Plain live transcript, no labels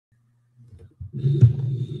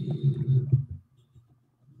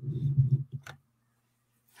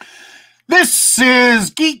This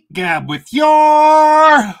is Geek Gab with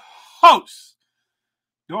your host,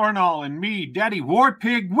 Dornall, and me, Daddy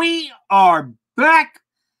Warpig. We are back.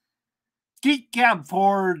 Geek Gab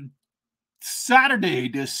for Saturday,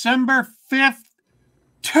 December 5th,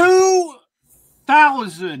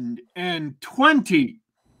 2020.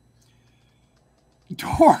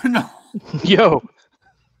 Dornall. Yo.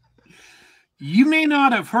 You may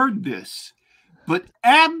not have heard this, but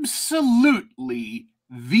absolutely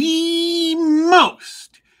the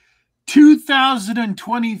most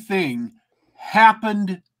 2020 thing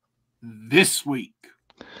happened this week.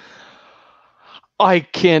 I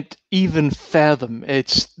can't even fathom.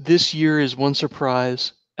 This year is one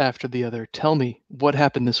surprise after the other. Tell me, what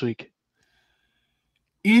happened this week?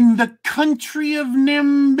 In the country of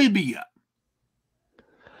Namibia,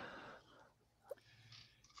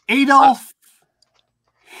 Adolf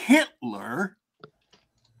Hitler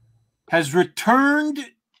has returned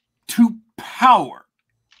to power.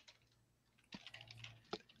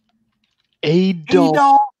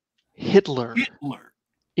 Adolf Hitler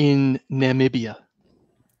in Namibia.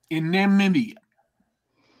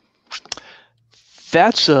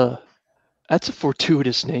 That's a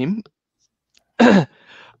fortuitous name.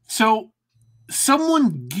 So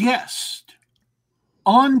someone guessed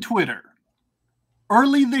on Twitter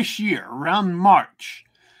early this year, around March,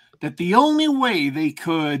 that the only way they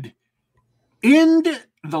could end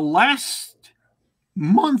the last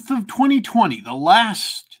month of 2020, the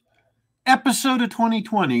last episode of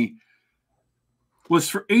 2020, was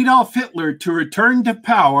for Adolf Hitler to return to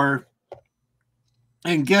power.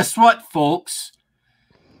 And guess what, folks?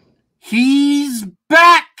 He's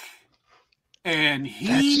back! And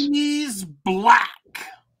he's black!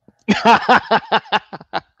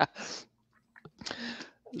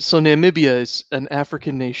 So Namibia is an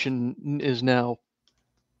African nation,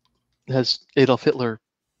 has Adolf Hitler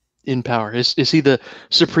in power. Is he the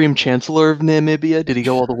Supreme Chancellor of Namibia? Did he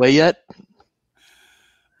go all the way yet?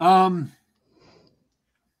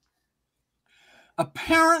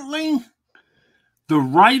 Apparently, the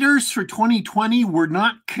writers for 2020 were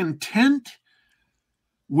not content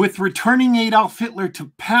with returning Adolf Hitler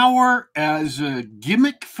to power as a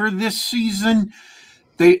gimmick for this season.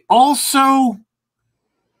 They also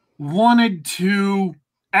wanted to,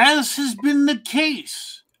 as has been the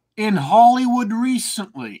case in Hollywood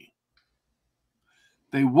recently,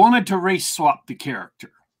 they wanted to race swap the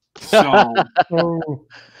character. So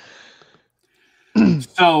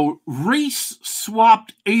race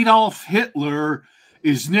swapped Adolf Hitler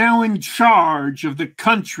is now in charge of the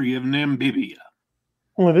country of Namibia.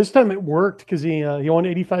 Well, this time it worked because he won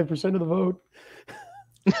 85% of the vote.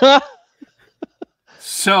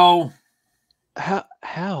 So how?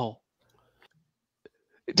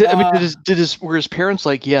 Were his parents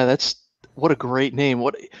like, yeah, what a great name.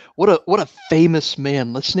 What a famous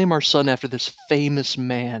man. Let's name our son after this famous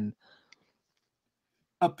man.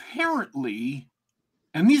 Apparently,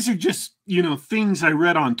 and these are just, things I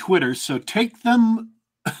read on Twitter, so take them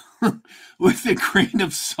with a grain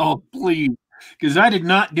of salt, please. Because I did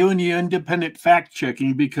not do any independent fact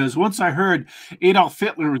checking, because once I heard Adolf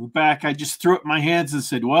Hitler was back, I just threw up my hands and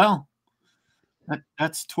said, well,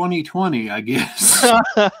 that's 2020, I guess.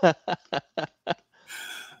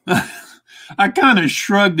 I kind of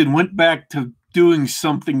shrugged and went back to doing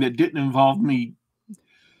something that didn't involve me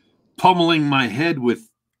pummeling my head with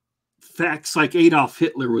facts like Adolf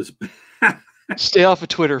Hitler was back. Stay off of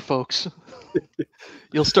Twitter, folks.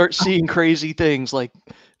 You'll start seeing crazy things like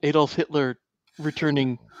Adolf Hitler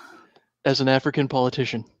returning as an African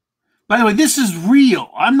politician. By the way, this is real.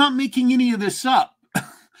 I'm not making any of this up.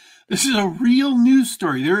 This is a real news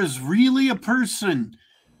story. There is really a person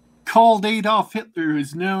called Adolf Hitler who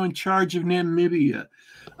is now in charge of Namibia.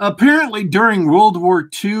 Apparently, during World War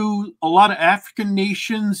II, a lot of African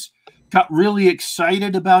nations got really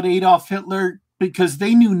excited about Adolf Hitler because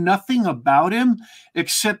they knew nothing about him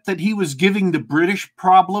except that he was giving the British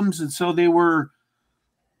problems, and so they were,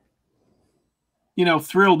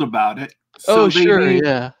 thrilled about it. So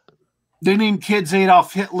yeah. They named kids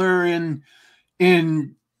Adolf Hitler in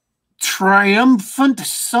triumphant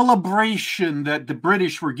celebration that the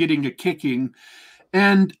British were getting a kicking.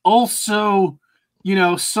 And also,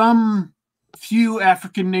 some few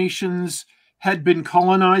African nations had been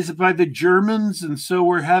colonized by the Germans, and so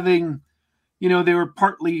we're having, they were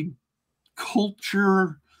partly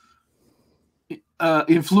culture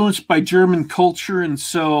influenced by German culture, and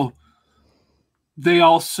so they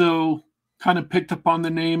also kind of picked up on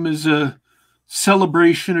the name as a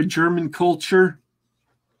celebration of German culture.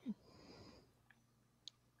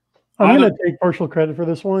 I'm going to take partial credit for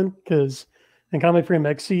this one because in Comic Frame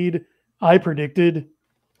X-Seed, I predicted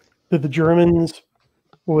that the Germans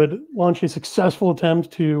would launch a successful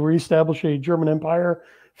attempt to reestablish a German empire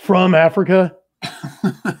from Africa.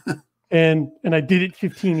 and I did it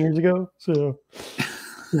 15 years ago. So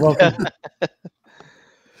you're welcome.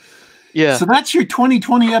 Yeah. So that's your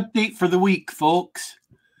 2020 update for the week, folks.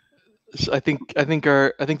 I think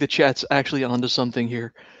the chat's actually onto something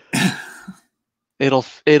here.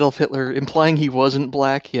 Adolf Hitler, implying he wasn't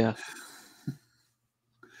black. Yeah.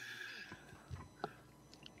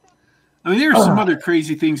 I mean, there are some other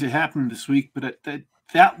crazy things that happened this week, but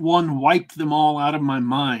that one wiped them all out of my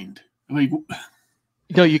mind. I mean,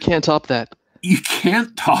 no, you can't top that. You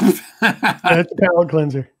can't top that. That's a palate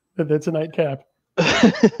cleanser. That's a nightcap.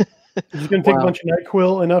 It's going to take a bunch of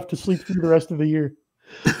NyQuil enough to sleep through the rest of the year.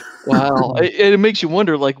 Wow, it makes you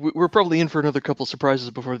wonder. Like we're probably in for another couple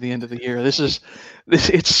surprises before the end of the year.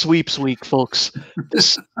 It's sweeps week, folks.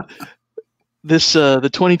 The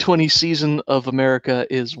 2020 season of America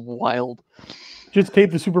is wild. Just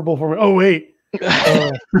tape the Super Bowl for me. Oh wait,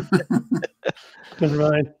 never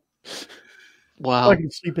mind. Wow, I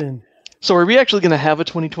can sleep in. So are we actually going to have a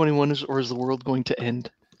 2021, or is the world going to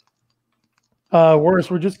end?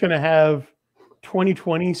 Worse, we're just going to have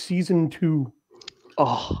 2020 season 2.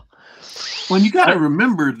 Oh. Well, you got to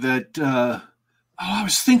remember that I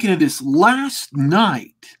was thinking of this last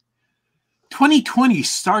night. 2020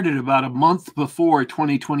 started about a month before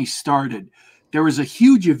 2020 started. There was a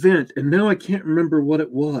huge event, and now I can't remember what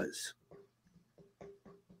it was.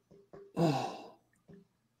 Oh.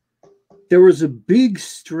 There was a big,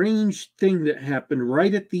 strange thing that happened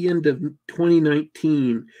right at the end of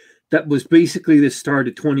 2019 that was basically the start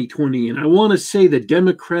of 2020. And I want to say the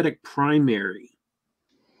Democratic primary.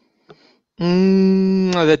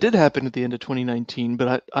 That did happen at the end of 2019,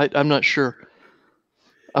 but I'm not sure.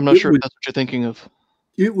 I'm not sure if that's what you're thinking of.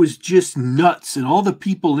 It was just nuts, and all the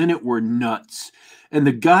people in it were nuts. And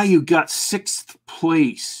the guy who got 6th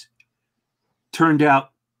place turned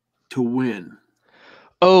out to win.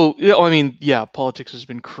 Oh, yeah, I mean, yeah, politics has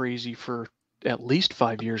been crazy for at least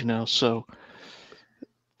 5 years now, so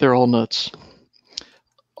they're all nuts.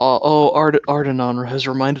 Ardenon has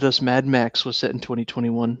reminded us Mad Max was set in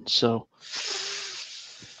 2021, so...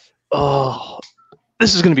 Oh,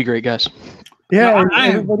 this is going to be great, guys. Yeah,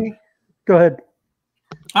 everybody, go ahead.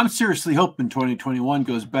 I'm seriously hoping 2021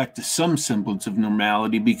 goes back to some semblance of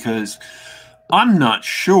normality because I'm not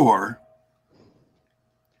sure,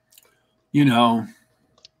 I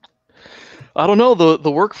don't know.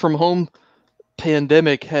 The work from home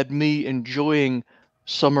pandemic had me enjoying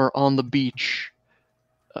summer on the beach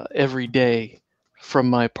every day from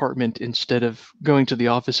my apartment instead of going to the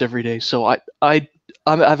office every day. So I've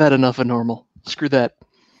had enough of normal. Screw that.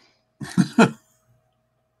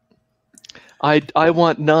 I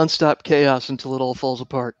want nonstop chaos until it all falls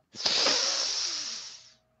apart.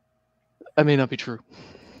 That may not be true.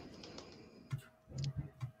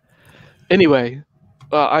 Anyway,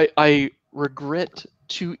 I regret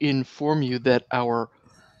to inform you that our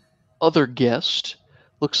other guest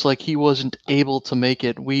looks like he wasn't able to make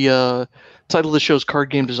it. We title of the show's Card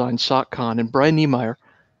Game Design SockCon, and Brian Niemeyer,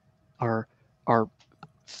 our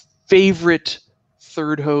favorite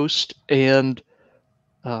third host and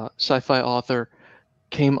sci-fi author,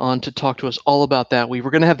 came on to talk to us all about that. We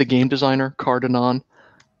were going to have the game designer Cardanon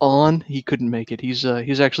on. He couldn't make it. He's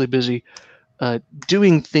actually busy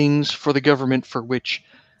doing things for the government for which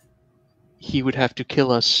he would have to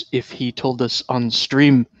kill us if he told us on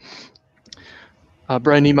stream.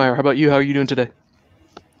 Brian Niemeyer, how about you? How are you doing today?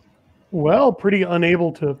 Well, pretty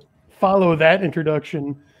unable to follow that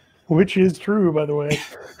introduction, which is true, by the way.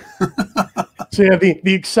 So yeah,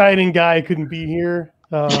 the exciting guy couldn't be here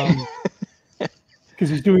because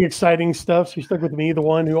he's doing exciting stuff. So he stuck with me, the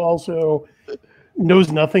one who also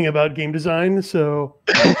knows nothing about game design. So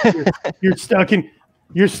you're stuck in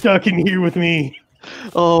here with me.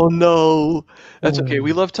 Oh no, that's okay.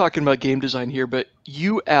 We love talking about game design here, but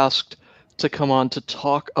you asked to come on to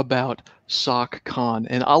talk about SockCon,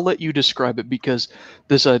 and I'll let you describe it because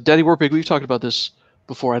this Daddy Warpig, we've talked about this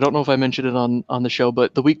before. I don't know if I mentioned it on the show,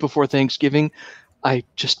 but the week before Thanksgiving, I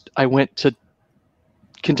went to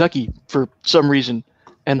Kentucky for some reason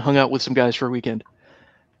and hung out with some guys for a weekend,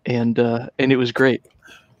 and it was great.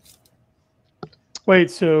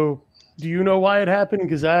 Wait, so do you know why it happened?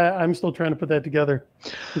 Because I'm still trying to put that together.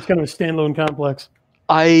 It's kind of a standalone complex.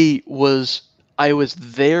 I was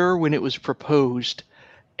there when it was proposed,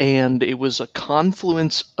 and it was a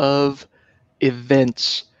confluence of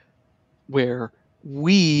events where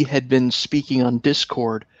we had been speaking on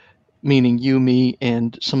Discord, meaning you, me,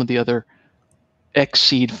 and some of the other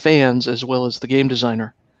Xseed fans, as well as the game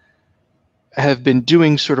designer, have been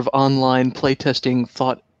doing sort of online playtesting,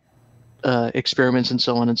 thought experiments, and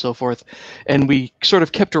so on and so forth. And we sort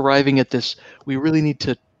of kept arriving at this, we really need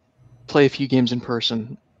to play a few games in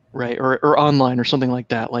person, right? Or online or something like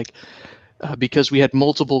that, like because we had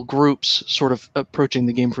multiple groups sort of approaching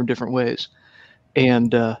the game from different ways.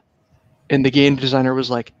 And the game designer was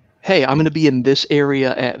like, hey, I'm going to be in this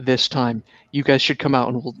area at this time. You guys should come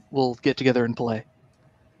out and we'll get together and play.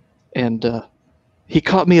 And he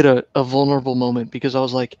caught me at a vulnerable moment because I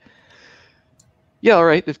was like, yeah, all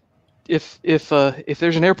right. If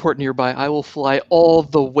there's an airport nearby, I will fly all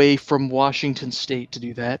the way from Washington State to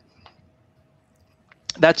do that.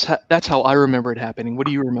 That's how I remember it happening. What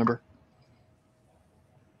do you remember?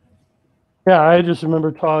 Yeah, I just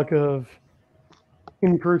remember talk of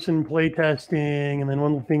in-person playtesting, and then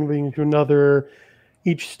one thing leading to another,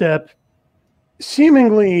 each step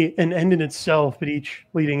seemingly an end in itself, but each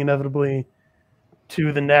leading inevitably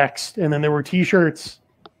to the next. And then there were T-shirts,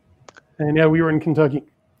 and yeah, we were in Kentucky.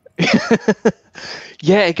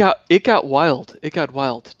 Yeah, it got wild. It got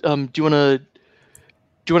wild. Do you want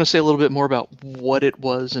to say a little bit more about what it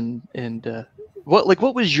was and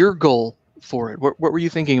what was your goal for it? What were you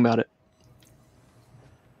thinking about it?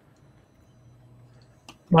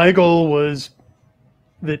 My goal was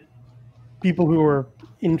that people who were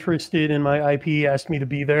interested in my IP asked me to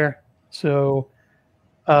be there. So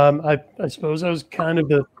I suppose I was kind of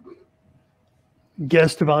the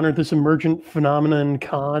guest of honor at this emergent phenomenon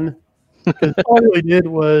con. Because all I really did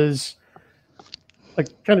was like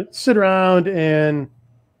kind of sit around and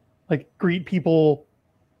like greet people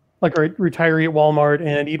like a retiree at Walmart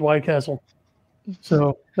and eat White Castle.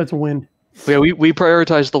 So that's a win. Yeah, we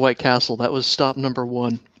prioritized the White Castle. That was stop number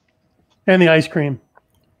 1. And the ice cream.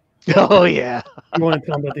 Oh yeah. You want to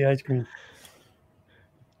tell about the ice cream?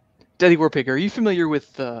 Daddy Warpig, are you familiar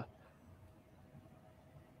with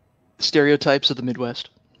stereotypes of the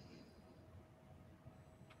Midwest?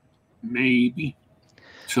 Maybe.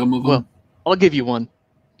 Some of them. Well, I'll give you one.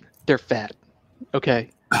 They're fat.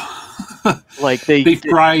 Okay. Like they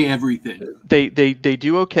fry everything. They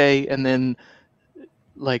do okay, and then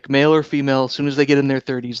like male or female, as soon as they get in their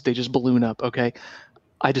 30s, they just balloon up. Okay.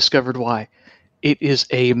 I discovered why. It is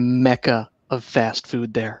a mecca of fast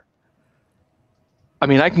food there. I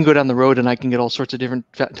mean, I can go down the road and I can get all sorts of different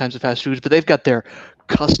types of fast foods, but they've got their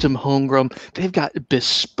custom homegrown. They've got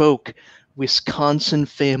bespoke Wisconsin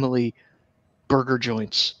family burger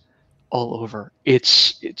joints all over.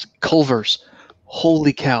 It's Culver's.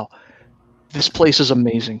 Holy cow. This place is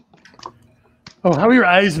amazing. Oh, how your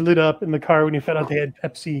eyes lit up in the car when you found out they had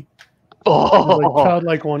Pepsi. Oh, like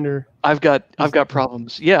childlike wonder. I've got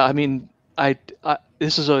problems. Yeah, I mean, I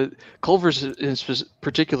this is a Culver's in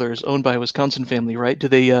particular is owned by a Wisconsin family, right? Do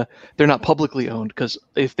they? They're not publicly owned, because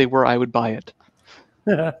if they were, I would buy it.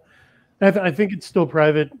 I think it's still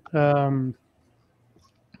private.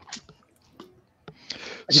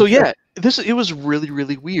 So yeah, it was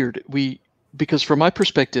really weird. Because from my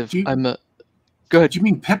perspective, Go ahead. Do you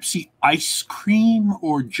mean Pepsi ice cream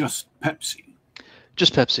or just Pepsi?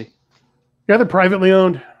 Just Pepsi. Yeah, they're privately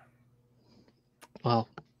owned. Wow.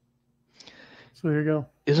 So there you go.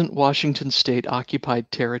 Isn't Washington State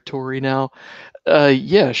occupied territory now?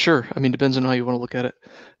 Yeah, sure. I mean, depends on how you want to look at it.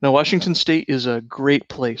 Now, Washington State is a great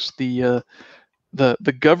place. The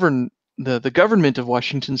government of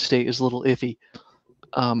Washington State is a little iffy.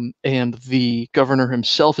 And the governor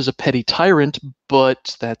himself is a petty tyrant,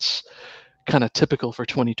 but that's kind of typical for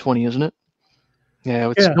 2020, isn't it?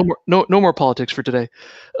 Yeah, it's no more politics for today.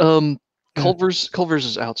 Culver's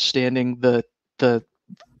is outstanding.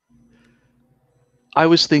 I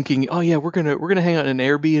was thinking, oh yeah, we're gonna hang out in an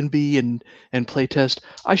Airbnb and play test.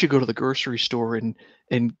 I should go to the grocery store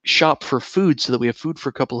and shop for food so that we have food for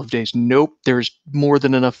a couple of days. Nope, there's more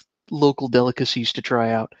than enough local delicacies to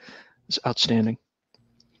try out. It's outstanding.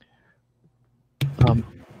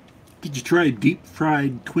 Did you try a deep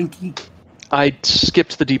fried Twinkie? I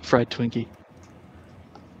skipped the deep fried Twinkie.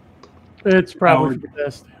 It's probably the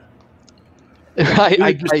best.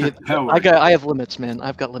 I have limits, man.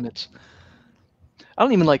 I've got limits. I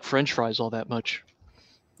don't even like French fries all that much.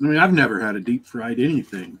 I mean, I've never had a deep fried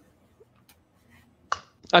anything.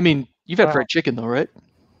 I mean, you've had fried chicken though, right?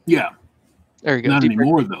 Yeah. There you go. Not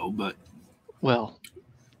anymore though, but well,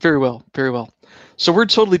 very well. So we're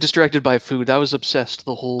totally distracted by food. I was obsessed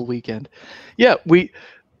the whole weekend. Yeah,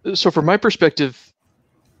 so from my perspective,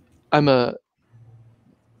 I blame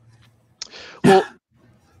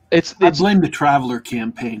the Traveler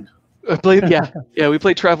campaign. We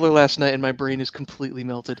played Traveler last night and my brain is completely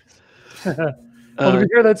melted. Well, to be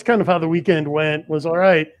fair, that's kind of how the weekend went. Was all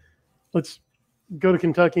right. Let's go to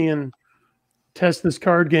Kentucky and test this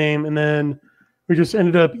card game, and then we just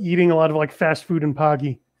ended up eating a lot of like fast food and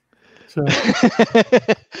Poggy. So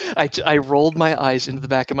I rolled my eyes into the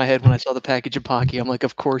back of my head when I saw the package of Pocky. I'm like,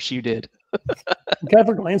 of course you did.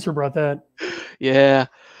 Catholic Lancer brought that. Yeah.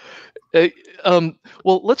 Well,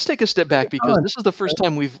 let's take a step back because this is the first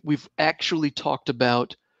time we've actually talked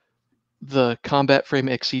about the Combat Frame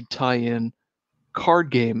Exceed tie-in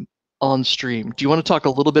card game on stream. Do you want to talk a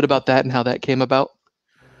little bit about that and how that came about?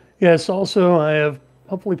 Yes. Also, I have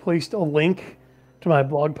hopefully placed a link to my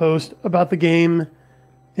blog post about the game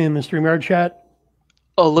in the StreamYard chat.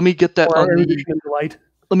 Oh, let me get that on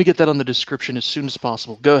Let me get that on the description as soon as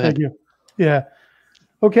possible. Go ahead. Thank you. Yeah.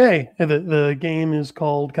 Okay. The game is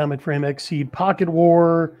called Combat Frame Exceed Pocket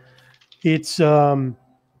War. It's a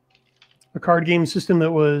card game system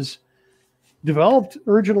that was developed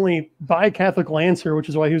originally by Catholic Lancer, which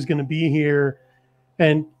is why he was going to be here.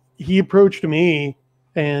 And he approached me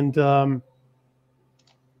and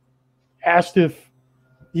asked if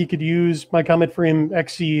he could use my Combat Frame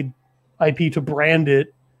Exceed IP to brand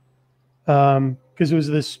it, because it was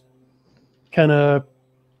this kind of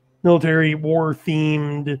military war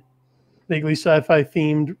themed, vaguely sci-fi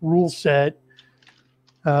themed rule set.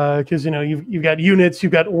 Because you've got units,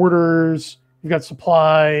 you've got orders, you've got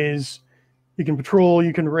supplies. You can patrol,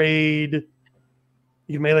 you can raid,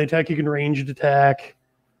 you can melee attack, you can ranged attack.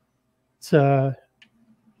 It's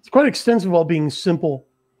quite extensive while being simple,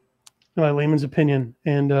 in my layman's opinion.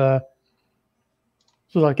 And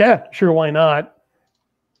so like, yeah, sure, why not?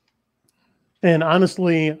 And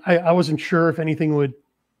honestly, I wasn't sure if anything would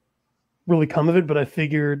really come of it, but I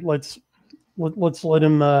figured let's let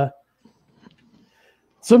him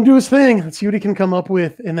do his thing. Let's see what he can come up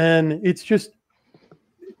with. And then it's just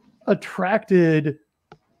attracted.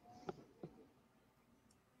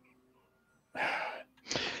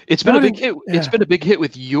 It's been a big hit. Yeah. It's been a big hit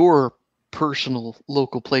with your personal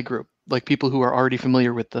local play group, like people who are already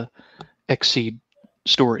familiar with the Exceed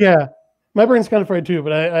story. Yeah, my brain's kind of fried too,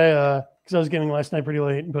 but I because I was gaming last night pretty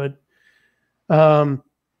late, but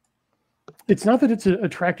it's not that it's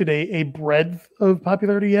attracted a breadth of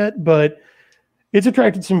popularity yet, but it's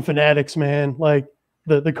attracted some fanatics, man. Like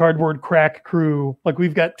the Cardboard Crack crew. Like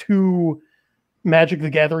we've got 2 Magic the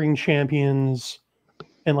Gathering champions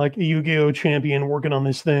and like a Yu-Gi-Oh champion working on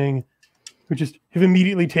this thing, who just have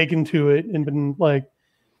immediately taken to it and been like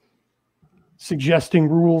suggesting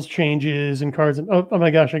rules changes and cards. And oh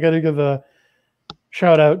my gosh, I got to give a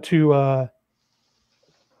shout out to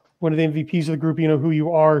one of the MVPs of the group. You know who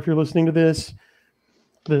you are if you're listening to this.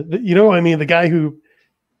 The guy who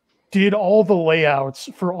did all the layouts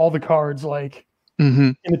for all the cards, like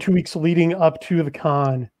in the 2 weeks leading up to the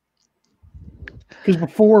con. Because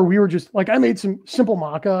before we were just like, I made some simple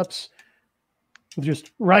mock-ups,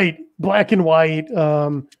 just black and white,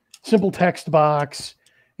 simple text box,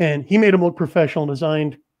 and he made them look professional,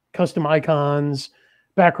 designed custom icons,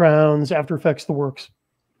 backgrounds, After Effects, the works.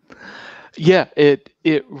 Yeah, it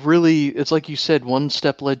really, it's like you said, one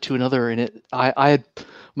step led to another, and I had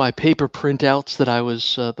my paper printouts that I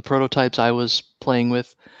was the prototypes I was playing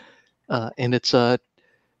with, and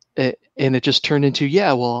it just turned into,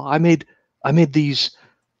 yeah, well, I made these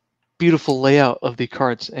beautiful layout of the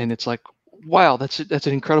cards, and it's like, wow, that's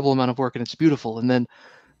an incredible amount of work, and it's beautiful. And then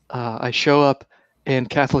I show up, and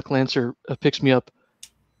Catholic Lancer picks me up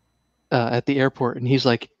at the airport, and he's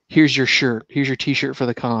like, "Here's your shirt. Here's your T-shirt for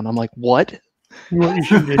the con." I'm like, "What?" You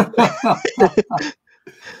should do.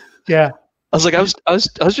 Yeah, I was like, I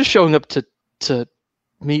was just showing up to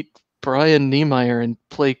meet Brian Niemeyer and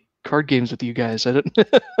play card games with you guys. I don't.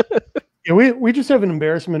 Yeah, we just have an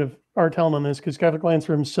embarrassment of our talent on this because Catholic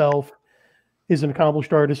Lancer himself is an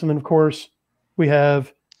accomplished artist, and then of course we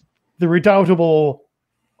have the redoubtable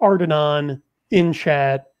Ardenon in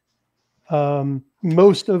chat.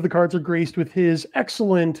 Most of the cards are graced with his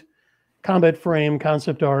excellent Combat Frame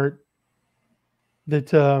concept art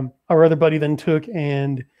that our other buddy then took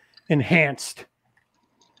and enhanced.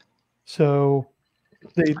 So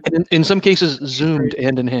they, in some cases, zoomed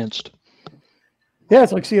and enhanced. Yeah,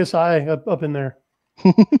 it's like CSI up in there.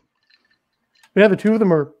 Yeah, the 2 of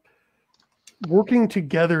them are working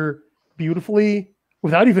together beautifully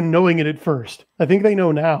without even knowing it at first. I think they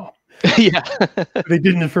know now. Yeah, they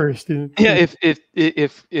didn't at first. Yeah,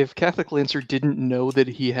 if Catholic Lancer didn't know that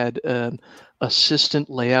he had an assistant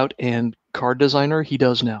layout and card designer, he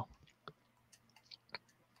does now.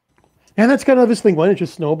 And that's kind of this thing when it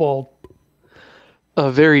just snowballed.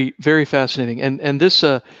 Very, very fascinating. And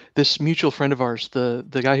this mutual friend of ours,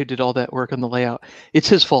 the guy who did all that work on the layout, it's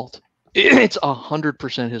his fault. It's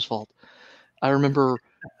 100% his fault. I remember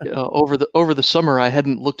over the summer, I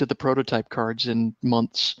hadn't looked at the prototype cards in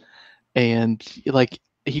months, and like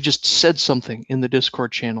he just said something in the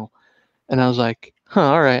Discord channel, and I was like,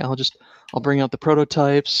 huh, all right, I'll bring out the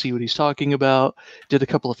prototypes, see what he's talking about. Did a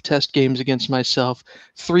couple of test games against myself.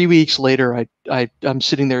 3 weeks later, I'm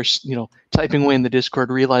sitting there, typing away in the Discord,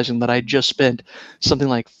 realizing that I just spent something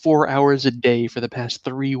like 4 hours a day for the past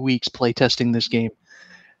 3 weeks playtesting this game.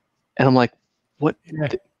 And I'm like, what? Yeah.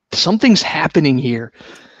 Something's happening here.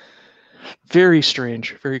 Very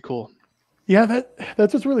strange. Very cool. Yeah,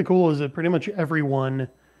 that's what's really cool is that pretty much everyone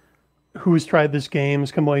who's tried this game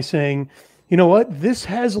has come away saying, you know what, this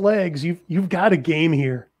has legs. You've got a game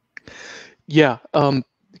here. Yeah,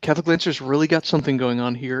 Catholic Lancer's really got something going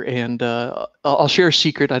on here, and I'll share a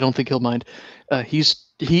secret. I don't think he'll mind. He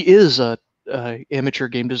is a amateur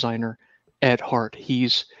game designer at heart.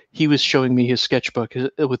 He was showing me his sketchbook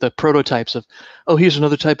with the prototypes of, oh, here's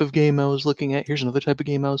another type of game I was looking at. Here's another type of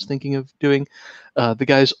game I was thinking of doing. The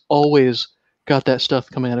guy's always got that stuff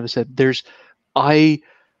coming out of his head.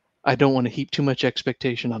 I don't want to heap too much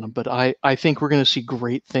expectation on him, but I think we're going to see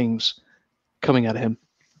great things coming out of him.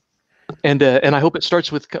 And I hope it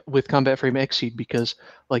starts with Combat Frame Xseed because,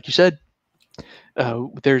 like you said,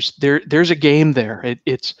 there's a game there.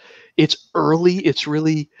 It's early. It's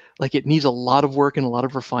really like it needs a lot of work and a lot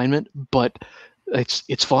of refinement, but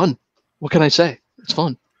it's fun. What can I say? It's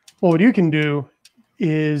fun. Well, what you can do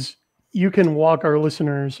is you can walk our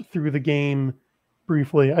listeners through the game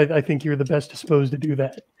briefly. I think you're the best disposed to do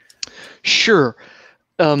that. Sure.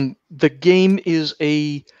 The game is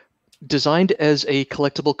designed as a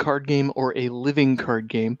collectible card game or a living card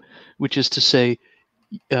game, which is to say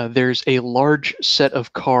there's a large set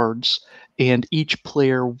of cards and each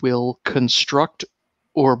player will construct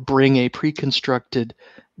or bring a pre-constructed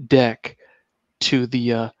deck to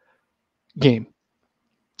the game.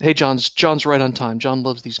 Hey, John's right on time. John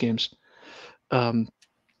loves these games. And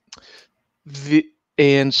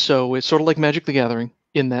so it's sort of like Magic the Gathering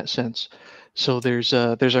in that sense. So there's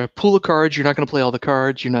a pool of cards. You're not going to play all the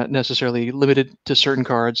cards. You're not necessarily limited to certain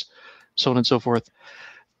cards, so on and so forth.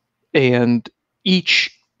 And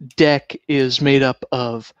each deck is made up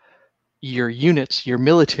of your units, your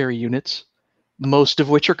military units, most of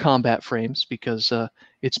which are combat frames because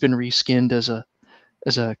it's been reskinned as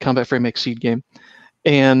a Combat Frame Xseed game.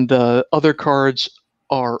 And other cards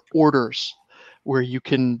are orders, where you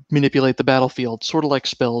can manipulate the battlefield, sort of like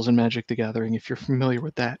spells in Magic the Gathering, if you're familiar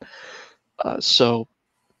with that. So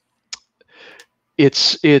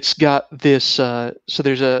it's got this. So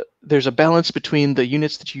there's a balance between the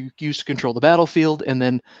units that you use to control the battlefield, and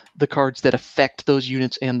then the cards that affect those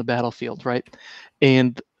units and the battlefield, right?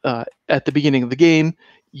 And at the beginning of the game,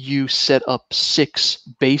 you set up 6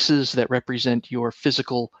 bases that represent your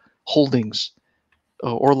physical holdings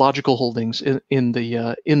or logical holdings in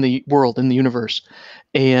the world, in the universe.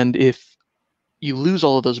 And if you lose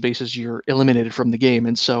all of those bases, you're eliminated from the game.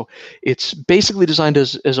 And so it's basically designed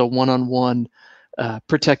as a one-on-one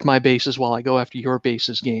protect my bases while I go after your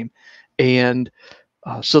bases game. And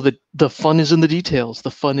so the fun is in the details. The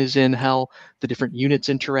fun is in how the different units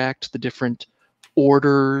interact, the different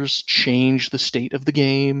orders change the state of the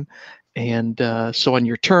game. And so on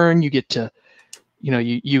your turn, you get to,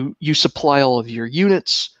 you supply all of your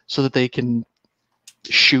units so that they can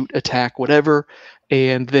shoot, attack, whatever,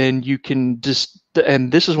 and then you can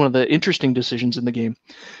and this is one of the interesting decisions in the game,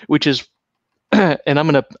 which is, and I'm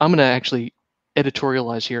gonna actually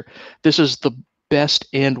editorialize here. This is the best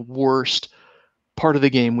and worst part of the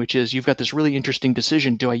game, which is you've got this really interesting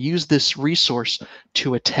decision. Do I use this resource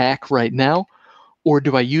to attack right now, or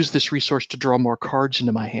do I use this resource to draw more cards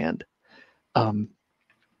into my hand?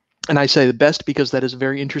 And I say the best because that is a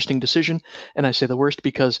very interesting decision, and I say the worst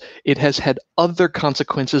because it has had other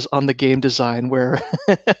consequences on the game design where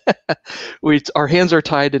our hands are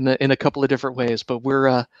tied in a couple of different ways. But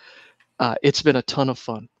it's been a ton of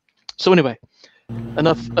fun. So anyway,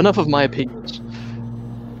 enough of my opinions.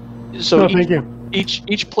 So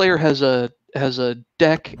each player has a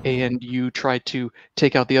deck, and you try to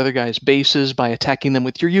take out the other guy's bases by attacking them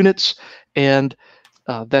with your units, and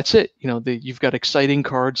that's it. You've got exciting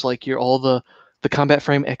cards like all the Combat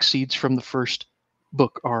Frame Xseeds from the first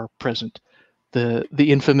book are present. The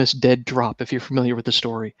infamous Dead Drop, if you're familiar with the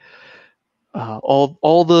story.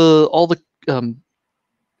 All the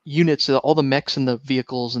units, all the mechs and the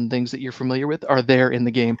vehicles and things that you're familiar with are there in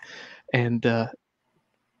the game. And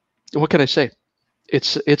what can I say?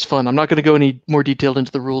 It's fun. I'm not going to go any more detailed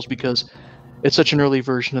into the rules because it's such an early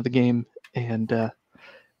version of the game, and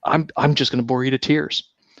I'm just going to bore you to tears.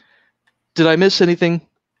 Did I miss anything?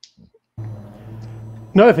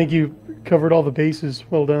 No, I think you covered all the bases.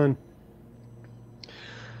 Well done.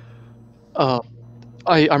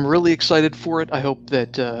 I'm really excited for it. I hope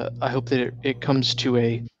that it comes to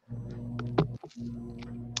a.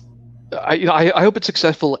 I hope it's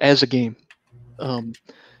successful as a game.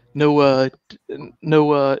 No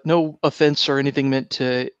no offense or anything meant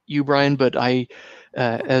to you, Brian, but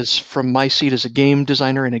as from my seat as a game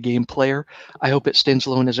designer and a game player, I hope it stands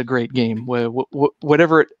alone as a great game.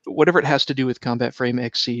 Whatever it has to do with Combat Frame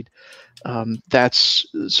Exceed, that's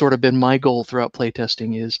sort of been my goal throughout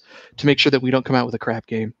playtesting, is to make sure that we don't come out with a crap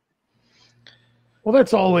game. Well,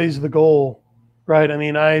 that's always the goal, right? I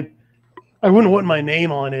mean, I wouldn't want my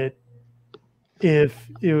name on it if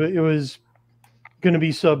it was going to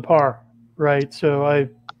be subpar, right? So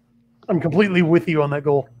I'm completely with you on that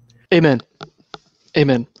goal. Amen.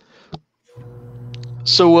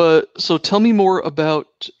 So tell me more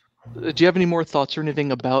about. Do you have any more thoughts or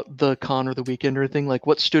anything about the con or the weekend or anything? Like,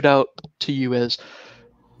 what stood out to you as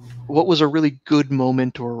what was a really good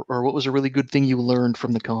moment, or what was a really good thing you learned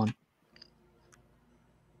from the con?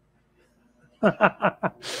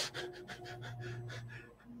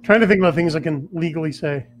 Trying to think about things I can legally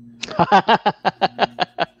say.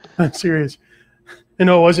 I'm serious. And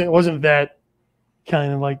no, it wasn't that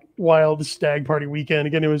kind of like wild stag party weekend.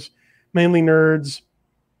 Again, it was mainly nerds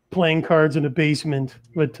playing cards in a basement.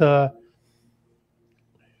 But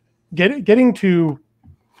getting to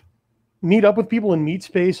meet up with people in Meat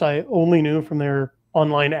Space, I only knew from their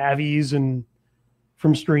online avies and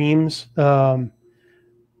from streams.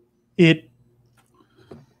 It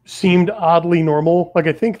seemed oddly normal. Like,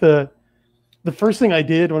 I think the first thing I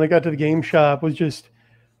did when I got to the game shop was just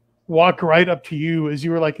walk right up to you as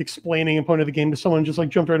you were like explaining and pointing the game to someone, just like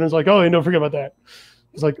jumped right in and was like, "Oh, don't forget about that."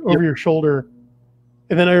 It's like over your shoulder.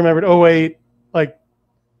 And then I remembered, oh wait, like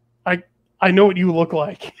I know what you look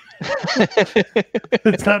like.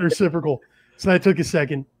 It's not reciprocal. So that took a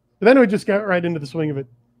second. But then we just got right into the swing of it.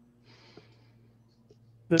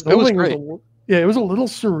 The It was great. It was a little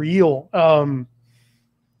surreal.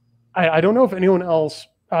 I don't know if anyone else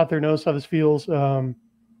out there knows how this feels.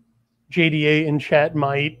 JDA in chat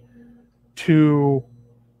might, to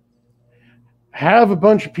have a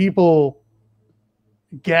bunch of people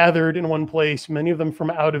gathered in one place, many of them from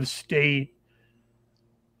out of state,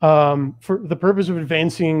 for the purpose of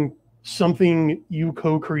advancing something you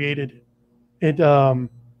co-created. It was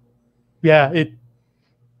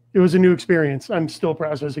a new experience. I'm still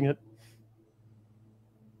processing it.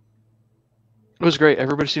 It was great.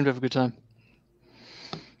 Everybody seemed to have a good time.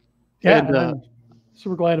 Yeah, and, I'm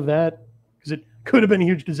super glad of that, because it could have been a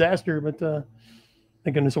huge disaster, but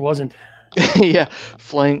thank goodness it wasn't. Yeah,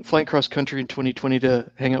 flying cross country in 2020 to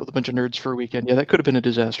hang out with a bunch of nerds for a weekend. Yeah, that could have been a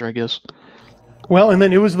disaster, I guess. Well, and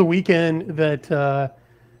then it was the weekend that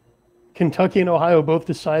Kentucky and Ohio both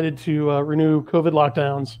decided to renew COVID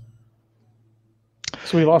lockdowns.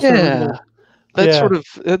 So we lost.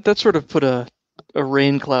 That sort of put a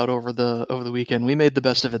rain cloud over the weekend. We made the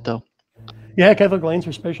best of it, though. Yeah, Catholic Lanes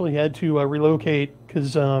especially had to relocate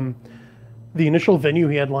because the initial venue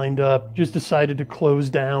he had lined up just decided to close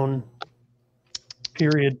down.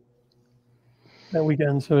 Period. That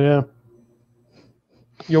weekend. So yeah,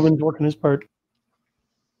 Yeoman's working his part.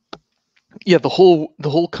 Yeah, the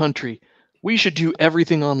whole country. We should do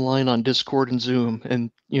everything online on Discord and Zoom, and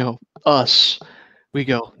us. We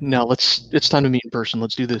go, no, it's time to meet in person.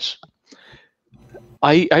 Let's do this.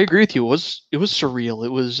 I agree with you. It was surreal. It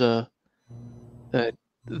was the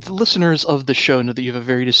listeners of the show know that you have a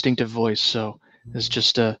very distinctive voice, so it's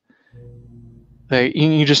just you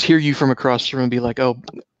just hear you from across the room be like, oh,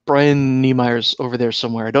 Brian Niemeyer's over there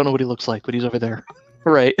somewhere. I don't know what he looks like, but he's over there.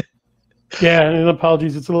 Right. Yeah, and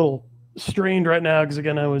apologies. It's a little strained right now because,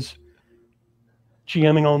 again, I was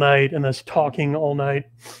GMing all night and thus talking all night.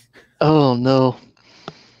 Oh, no.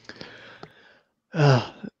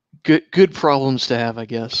 Good problems to have, I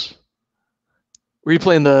guess. Were you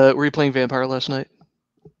playing Vampire last night?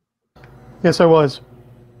 Yes, I was.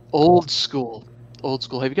 Old school.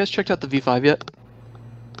 Have you guys checked out the V5 yet?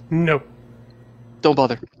 No. Don't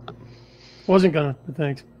bother. Wasn't gonna, but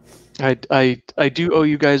thanks. I do owe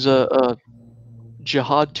you guys a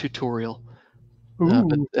Jihad tutorial.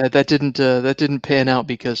 But that didn't pan out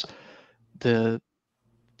because the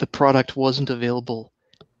product wasn't available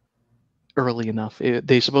early enough.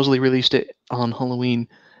 They supposedly released it on Halloween,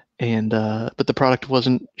 but the product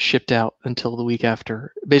wasn't shipped out until the week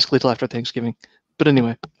after, basically till after Thanksgiving. But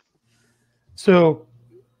anyway. So,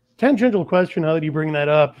 tangential question. Now that you bring that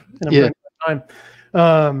up, and I'm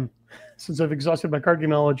time, since I've exhausted my card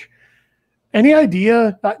game knowledge, any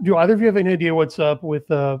idea? Do either of you have any idea what's up with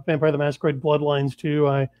Vampire the Masquerade Bloodlines 2?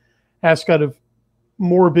 I ask out of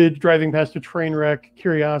morbid, driving past a train wreck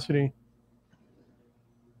curiosity.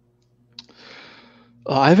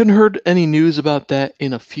 I haven't heard any news about that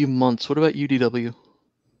in a few months. What about UDW?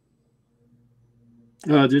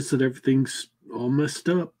 Just that everything's all messed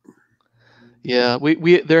up. Yeah,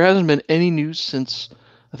 we there hasn't been any news since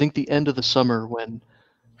I think the end of the summer when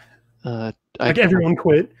Everyone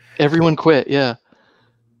quit. Everyone quit. Yeah,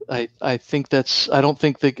 I think that's. I don't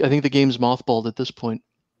think I think the game's mothballed at this point.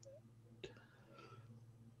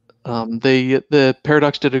 The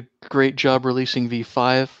Paradox did a great job releasing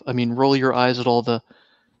V5. I mean, roll your eyes at all the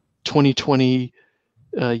 2020,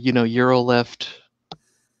 Euroleft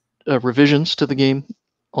revisions to the game,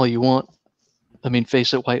 all you want. I mean,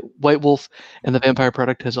 face it, White Wolf and the Vampire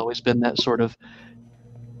Product has always been that sort of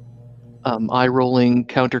eye-rolling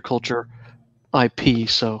counterculture IP,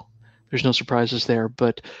 so there's no surprises there.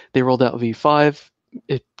 But they rolled out V5.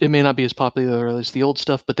 It may not be as popular as the old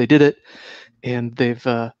stuff, but they did it, and they've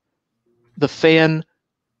the fan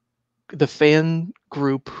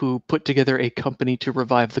group who put together a company to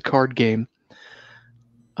revive the card game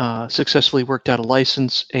successfully worked out a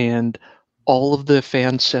license, and all of the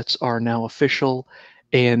fan sets are now official,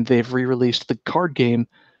 and they've re-released the card game,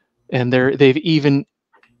 and they've even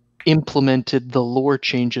implemented the lore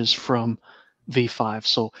changes from V5.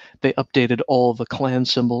 So they updated all the clan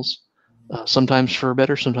symbols, sometimes for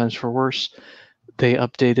better, sometimes for worse. They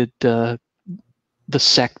updated the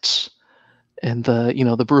sects, and the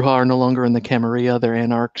Brujah are no longer in the Camarilla, they're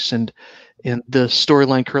Anarchs, and the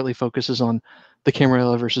storyline currently focuses on the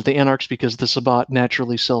Camarilla versus the Anarchs because the Sabbat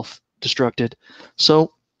naturally self-destructed.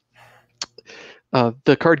 So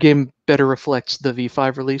the card game better reflects the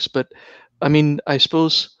V5 release, but I mean, I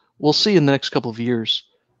suppose we'll see in the next couple of years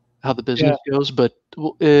how the business goes, but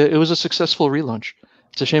it was a successful relaunch.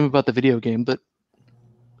 It's a shame about the video game, but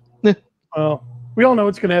well, we all know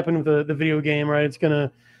what's going to happen with the video game, right? It's going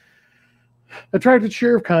to attract its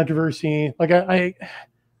share of controversy. Like I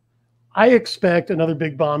expect another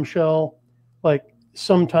big bombshell, like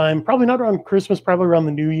sometime, probably not around Christmas, probably around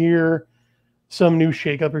the New Year, some new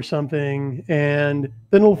shakeup or something, and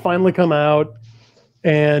then it'll finally come out,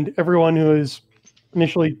 and everyone who is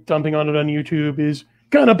initially dumping on it on YouTube is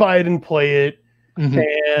gonna buy it and play it. Mm-hmm.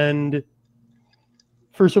 And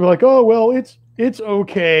first they'll be like, "Oh well, it's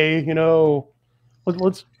okay,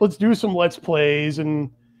 let's do some let's plays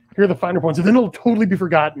and here are the finer points," and then it'll totally be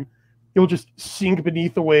forgotten. It'll just sink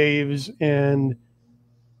beneath the waves and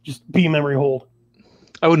just be memory hold.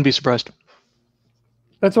 I wouldn't be surprised.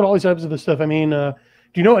 That's what always happens to this stuff. I mean, do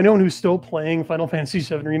you know anyone who's still playing Final Fantasy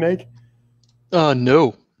VII Remake?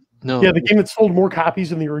 No. Yeah, the game that sold more copies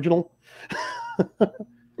than the original.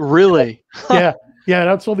 Really? Yeah.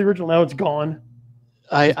 Now it sold the original. Now it's gone.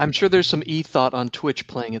 I'm sure there's some e-thought on Twitch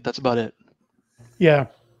playing it. That's about it. Yeah.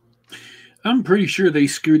 I'm pretty sure they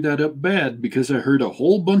screwed that up bad because I heard a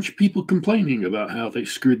whole bunch of people complaining about how they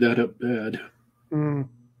screwed that up bad. Mm.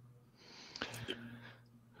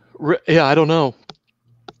 Yeah, I don't know.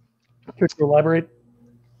 Could you elaborate?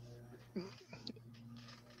 Do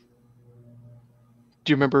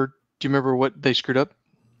you remember what they screwed up?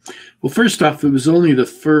 Well, first off, it was only the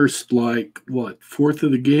first, fourth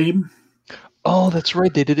of the game. Oh, that's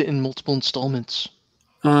right. They did it in multiple installments.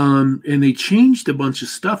 And they changed a bunch of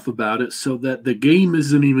stuff about it so that the game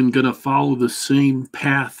isn't even going to follow the same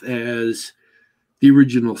path as the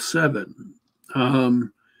original 7. I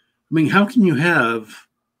mean, how can you have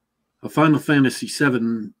a Final Fantasy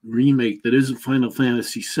VII remake that isn't Final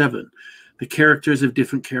Fantasy VII? The characters have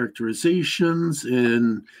different characterizations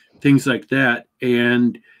and things like that.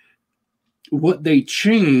 And what they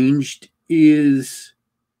changed was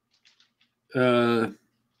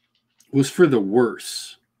for the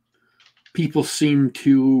worse. People seem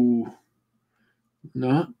to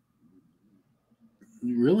not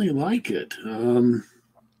really like it.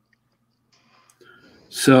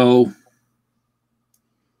 So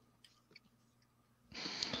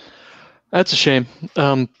that's a shame.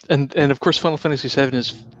 And of course, Final Fantasy VII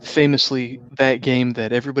is famously that game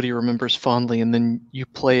that everybody remembers fondly, and then you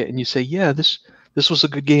play it and you say, "Yeah, this was a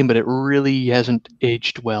good game," but it really hasn't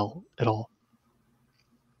aged well at all.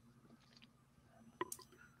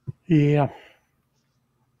 Yeah.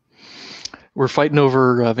 We're fighting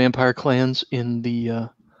over vampire clans in the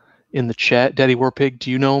chat. Daddy Warpig, do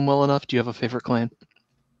you know them well enough? Do you have a favorite clan?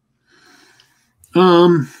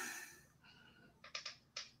 I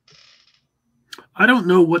don't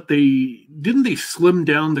know what didn't they slim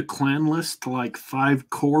down the clan list to like 5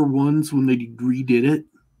 core ones when they redid it?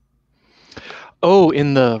 Oh,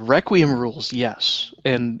 in the Requiem rules, yes.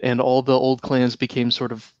 And all the old clans became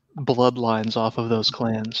sort of bloodlines off of those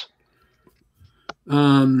clans.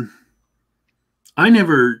 I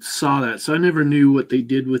never saw that, so I never knew what they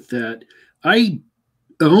did with that. I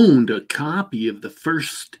owned a copy of the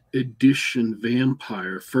first edition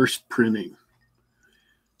Vampire, first printing.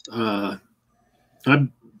 I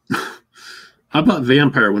bought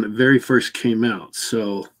Vampire when it very first came out,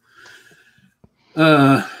 so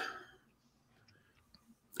I'm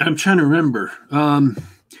trying to remember.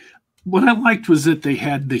 What I liked was that they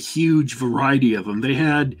had the huge variety of them. They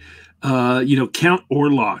had, Count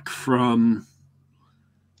Orlok from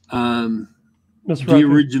the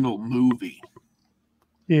original movie.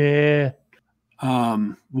 Yeah.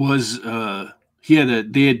 They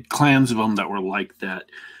had clans of them that were like that.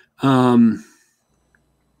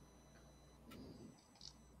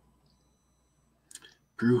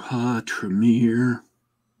 Brujah, Tremere.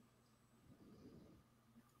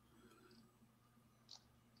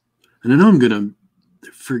 And I know I'm going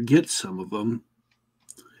to forget some of them.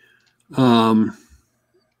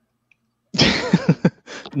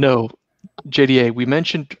 No, JDA, we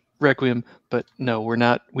mentioned Requiem, but no, we're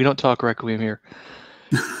not. We don't talk Requiem here.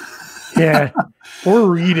 Yeah, or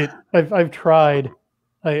read it. I've tried.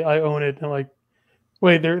 I own it. I'm like,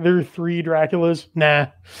 wait, there are 3 Draculas? Nah.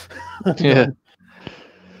 Yeah.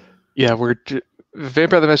 Yeah,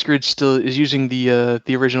 Vampire the Masquerade still is using the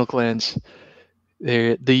original clans.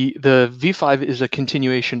 The V5 is a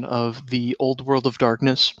continuation of the Old World of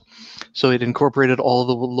Darkness, so it incorporated all of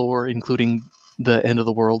the lore, including the end of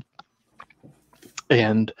the world,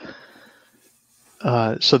 and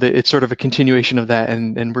so that it's sort of a continuation of that.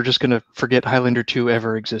 And we're just gonna forget Highlander 2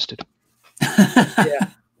 ever existed. Yeah,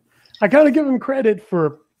 I gotta give him credit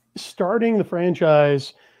for starting the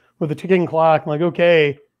franchise with a ticking clock. I'm like,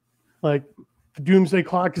 okay, like the Doomsday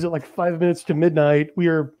Clock is at like 5 minutes to midnight.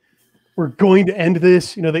 We're going to end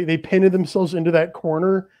this. They painted themselves into that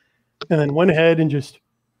corner and then went ahead and just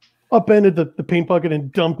upended the paint bucket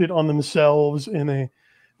and dumped it on themselves. And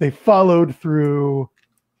they followed through.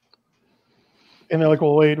 And they're like,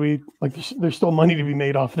 well, wait, there's still money to be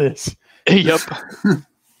made off this. Yep.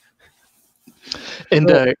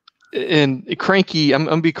 And cranky, I'm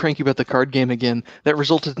gonna be cranky about the card game again. That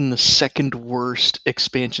resulted in the second worst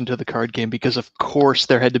expansion to the card game because, of course,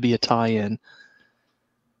 there had to be a tie-in.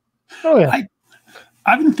 Oh yeah,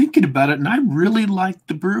 I've been thinking about it, and I really like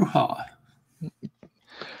the Brujah.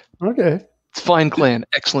 Okay, it's fine clan,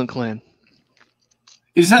 excellent clan.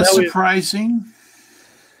 Is that surprising?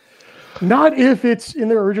 Not if it's in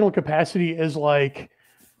their original capacity as like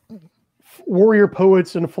warrior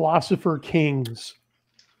poets and philosopher kings.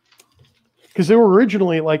 Because they were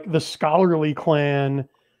originally like the scholarly clan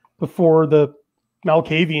before the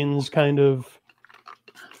Malkavians kind of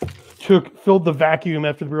filled the vacuum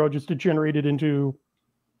after the Bureau just degenerated into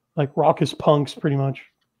like raucous punks pretty much.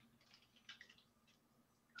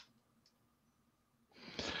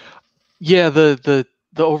 Yeah, the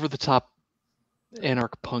over the top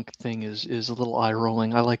anarch punk thing is a little eye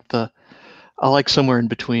rolling. I like somewhere in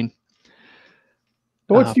between.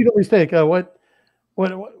 What's TW's take? What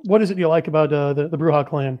is it you like about the Brujah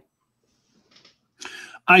clan?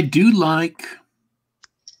 I do like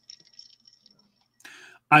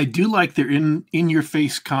their in your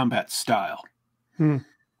face combat style. And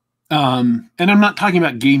I'm not talking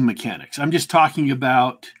about game mechanics. I'm just talking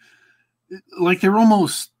about like they're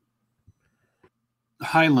almost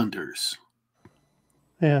Highlanders.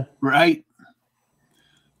 Yeah. Right.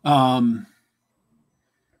 Well,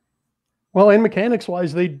 and mechanics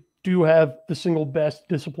wise, they do have the single best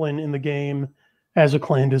discipline in the game as a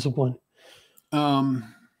clan discipline. They're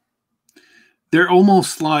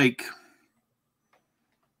almost like,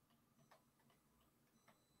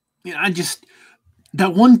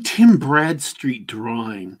 that one Tim Bradstreet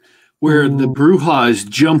drawing where the Brujah is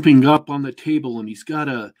jumping up on the table and he's got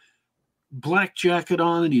a black jacket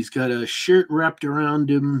on and he's got a shirt wrapped around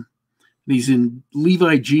him. He's in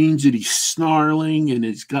Levi jeans and he's snarling and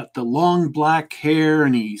he's got the long black hair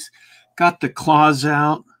and he's got the claws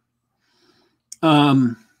out.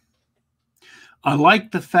 I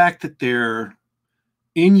like the fact that they're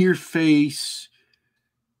in your face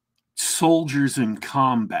soldiers in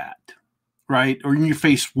combat, right? Or in your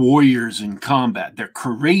face warriors in combat. They're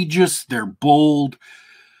courageous, they're bold,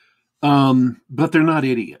 but they're not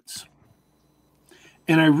idiots.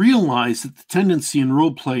 And I realize that the tendency in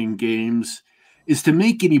role-playing games is to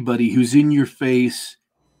make anybody who's in your face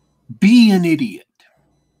be an idiot.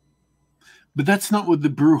 But that's not what the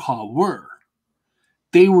Brujah were.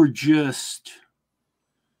 They were just...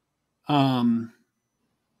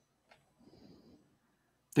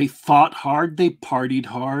 they fought hard, they partied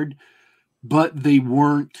hard, but they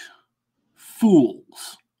weren't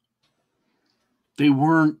fools. They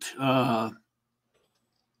weren't...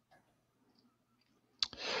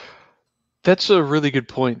 That's a really good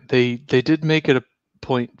point. They did make it a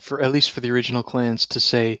point for at least for the original clans to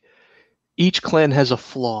say each clan has a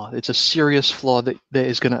flaw. It's a serious flaw that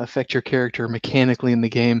is going to affect your character mechanically in the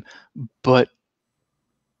game, but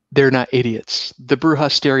they're not idiots. The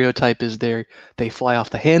Brujah stereotype is there. They fly off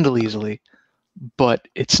the handle easily, but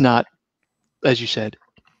it's not, as you said.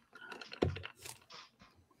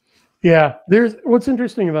 Yeah, what's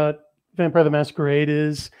interesting about Vampire the Masquerade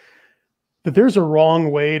is that there's a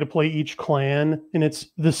wrong way to play each clan, and it's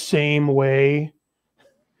the same way,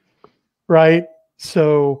 right?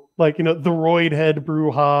 So, like, the roid head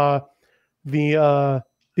Brujah, the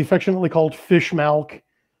affectionately called Fish Malk,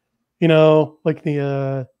 like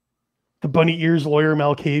the bunny ears lawyer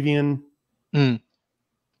Malkavian,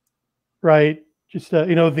 right? Just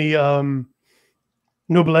the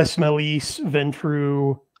Noblesse Malice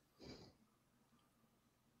Ventru.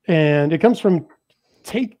 And it comes from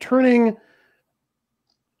turning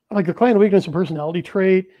like a clan weakness and personality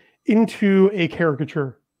trait into a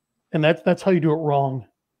caricature. And that's how you do it wrong.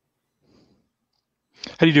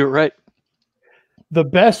 How do you do it right? The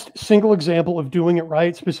best single example of doing it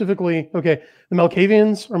right, specifically, the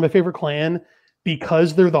Malkavians are my favorite clan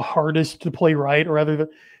because they're the hardest to play right, or rather,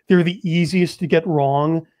 they're the easiest to get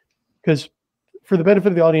wrong. Because for the benefit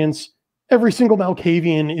of the audience, every single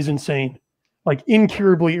Malkavian is insane. Like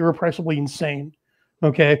incurably, irrepressibly insane.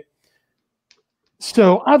 Okay.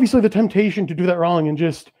 So obviously the temptation to do that wrong and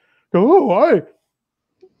just go, oh,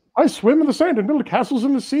 I swim in the sand and build castles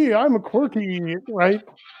in the sea. I'm a quirky, right?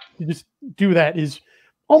 You just do that is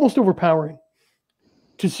almost overpowering.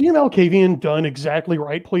 To see an Malkavian done exactly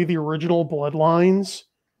right, play the original bloodlines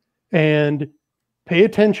and pay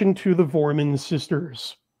attention to the Vorman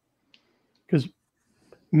sisters. Because,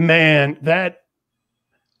 man, that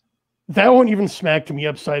one even smacked me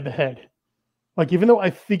upside the head. Like, even though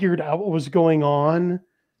I figured out what was going on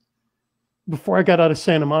before I got out of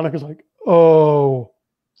Santa Monica, I was like, oh,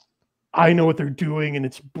 I know what they're doing, and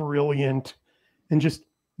it's brilliant. And just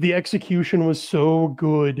the execution was so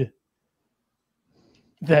good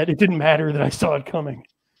that it didn't matter that I saw it coming.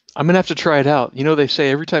 I'm going to have to try it out. They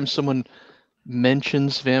say every time someone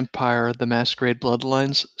mentions Vampire the Masquerade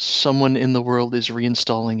Bloodlines, someone in the world is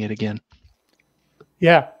reinstalling it again.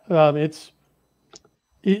 Yeah, it's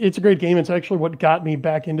a great game. It's actually what got me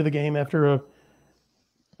back into the game after a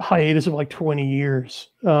hiatus of like 20 years.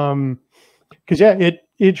 Because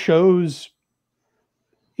it shows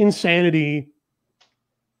insanity.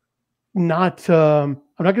 Not I'm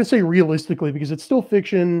not going to say realistically because it's still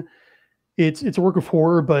fiction. It's a work of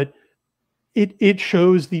horror, but it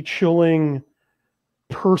shows the chilling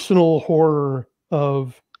personal horror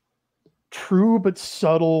of true but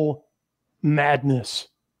subtle madness.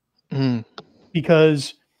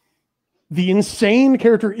 Because the insane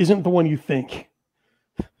character isn't the one you think.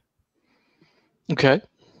 Okay.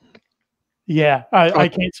 Yeah, I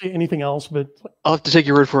can't say anything else, but I'll have to take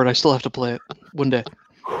your word for it. I still have to play it one day.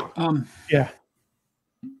 Yeah.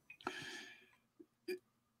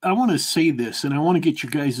 I want to say this, and I want to get your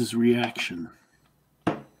guys' reaction.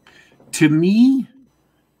 To me,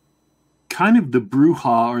 kind of the Brujah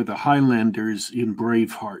are the Highlanders in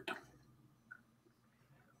Braveheart.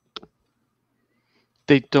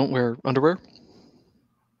 They don't wear underwear?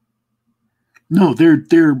 No,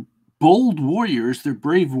 they're bold warriors. They're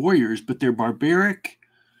brave warriors, but they're barbaric,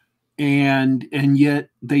 and yet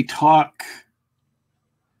they talk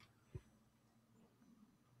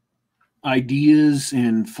ideas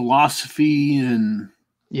and philosophy and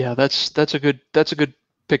yeah, that's a good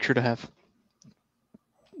picture to have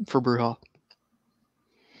for Brujah.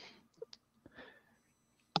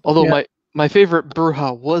 Although my favorite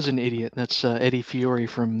Brujah was an idiot. That's Eddie Fiore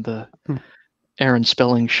from the Aaron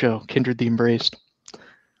Spelling show, Kindred the Embraced.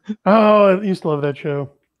 Oh, I used to love that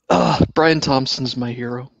show. Brian Thompson's my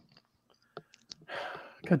hero.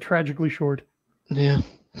 Got tragically short. Yeah.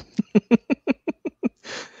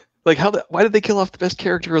 Like why did they kill off the best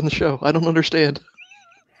character on the show? I don't understand.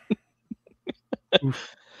 Did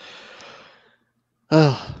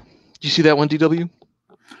you see that one, DW?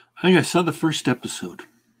 I think I saw the first episode.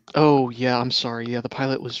 Oh, yeah, I'm sorry. Yeah, the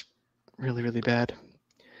pilot was really, really bad.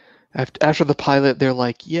 After the pilot, they're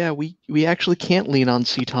like, yeah, we actually can't lean on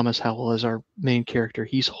C. Thomas Howell as our main character.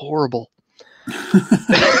 He's horrible.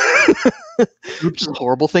 It's a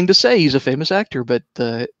horrible thing to say. He's a famous actor, but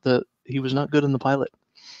he was not good in the pilot.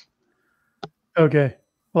 Okay.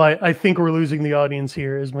 Well, I think we're losing the audience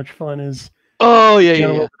here, as much fun as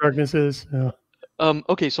yeah. Darkness is. Yeah.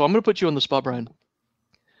 Okay, so I'm going to put you on the spot, Brian.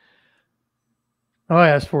 Oh, I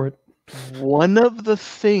asked for it. One of the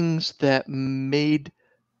things that makes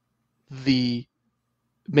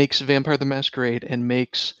Vampire the Masquerade and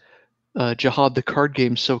makes Jihad the card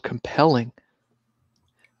game so compelling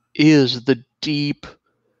is the deep,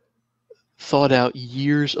 thought out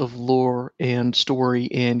years of lore and story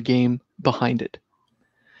and game behind it.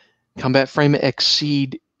 Combat Frame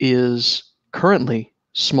Exceed is currently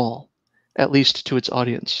small, at least to its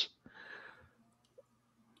audience.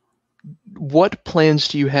 What plans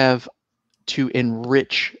do you have to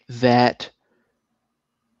enrich that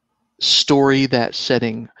story, that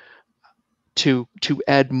setting, to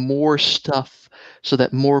add more stuff so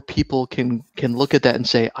that more people can look at that and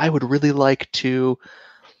say, I would really like to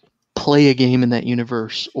play a game in that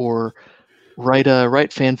universe, or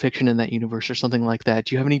write fan fiction in that universe, or something like that?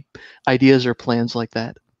 Do you have any ideas or plans like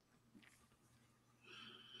that?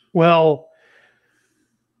 Well,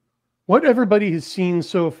 what everybody has seen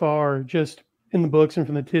so far, just in the books and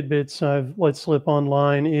from the tidbits I've let slip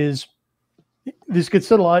online, is this gets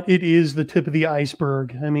said a lot. It is the tip of the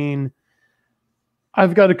iceberg. I mean,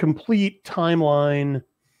 I've got a complete timeline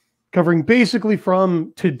covering basically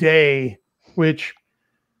from today, which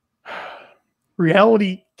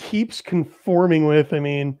reality keeps conforming with. I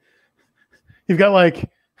mean, you've got like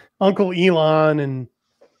Uncle Elon and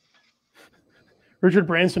Richard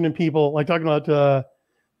Branson and people like talking about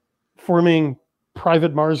forming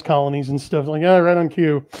private Mars colonies and stuff. Like, yeah, right on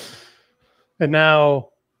cue. And now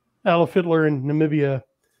Adolf Hitler in Namibia.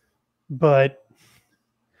 But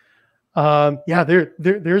yeah,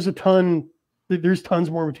 there's a ton. There's tons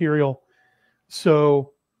more material.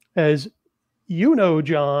 So, as you know,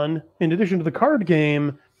 John, in addition to the card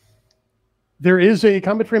game, there is a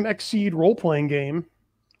Combat Frame Exceed role-playing game,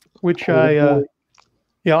 which I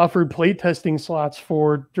offered playtesting slots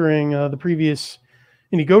for during the previous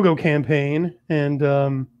Indiegogo campaign,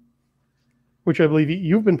 and which I believe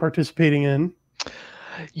you've been participating in.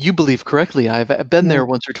 You believe correctly. I've been there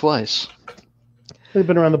once or twice. I've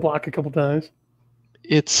been around the block a couple times.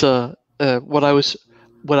 It's what I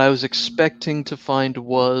was expecting to find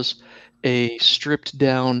was a stripped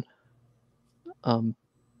down,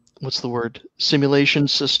 what's the word? Simulation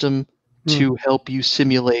system to help you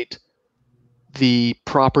simulate the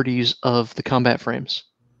properties of the combat frames.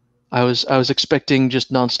 I was expecting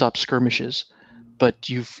just nonstop skirmishes, but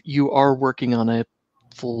you are working on a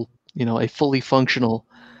fully functional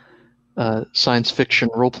science fiction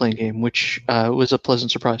role-playing game, which was a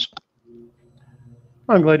pleasant surprise.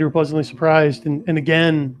 I'm glad you were pleasantly surprised. And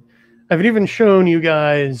again, I've even shown you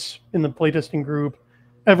guys in the playtesting group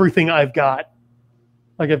everything I've got.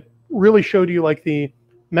 Like, I've really showed you like the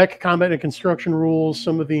mech combat and construction rules,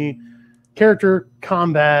 some of the character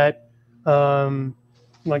combat,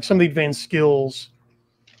 like some of the advanced skills,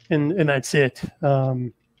 and that's it.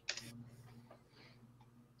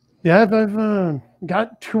 Yeah, I've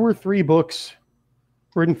got 2 or 3 books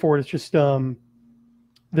written for it. It's just they're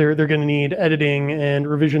going to need editing and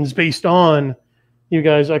revisions based on you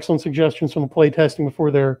guys' excellent suggestions from the play testing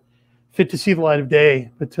before they're fit to see the light of day.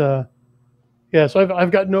 But yeah, so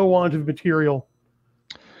I've got no want of material.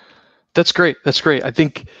 That's great. That's great. I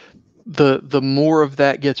think the more of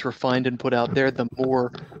that gets refined and put out there, the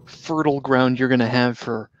more fertile ground you're going to have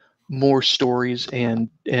for more stories and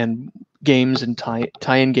games and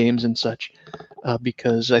tie-in games and such.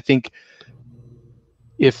 Because I think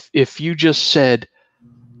if you just said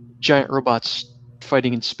giant robots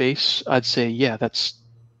fighting in space, I'd say, yeah, that's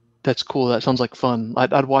cool. That sounds like fun.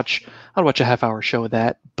 I'd watch a half-hour show of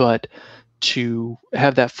that. But to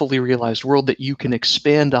have that fully realized world that you can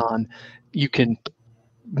expand on, you can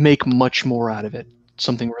make much more out of it.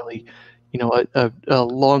 Something really, a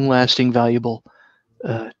long-lasting, valuable,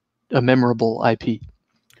 a memorable IP.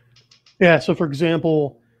 Yeah. So, for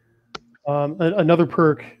example, another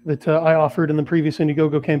perk that I offered in the previous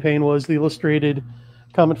Indiegogo campaign was the illustrated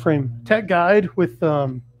Combat Frame tech guide with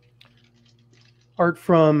art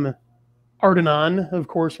from Ardenon, of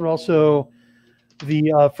course, but also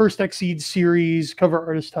the first Exceed series cover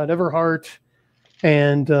artist Todd Everhart.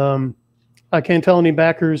 And I can't tell any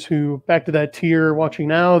backers who back to that tier watching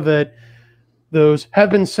now that those have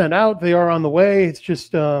been sent out. They are on the way. It's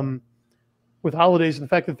just with holidays and the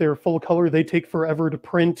fact that they're full color, they take forever to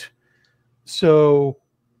print. So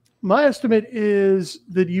my estimate is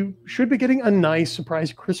that you should be getting a nice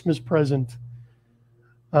surprise Christmas present.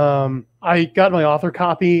 I got my author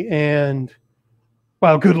copy, and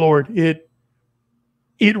wow, good Lord, it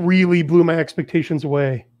really blew my expectations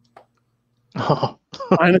away. Oh.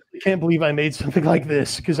 I honestly can't believe I made something like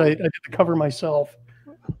this because I did the cover myself.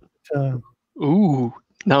 Ooh,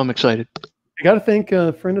 now I'm excited. I got to thank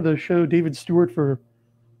a friend of the show, David Stewart, for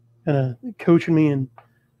coaching me in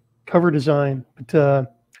cover design. But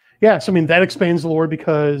yeah, so I mean, that expands the lore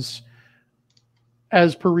because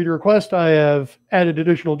as per reader request, I have added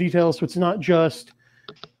additional details. So it's not just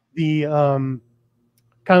the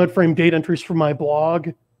Comet Frame date entries from my blog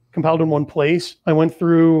compiled in one place. I went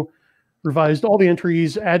through, revised all the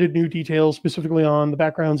entries, added new details specifically on the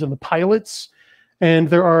backgrounds and the pilots. And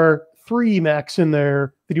there are 3 mechs in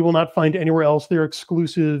there that you will not find anywhere else. They're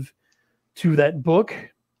exclusive to that book.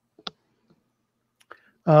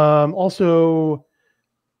 Also,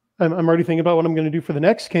 I'm already thinking about what I'm going to do for the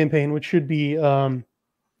next campaign, which should be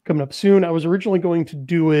coming up soon. I was originally going to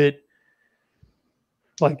do it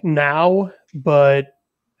like now, but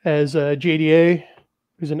as JDA,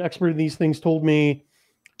 who's an expert in these things, told me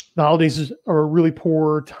the holidays are a really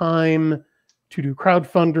poor time to do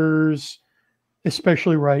crowdfunders,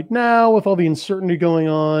 especially right now with all the uncertainty going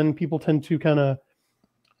on. People tend to kind of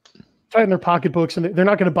tighten their pocketbooks, and they're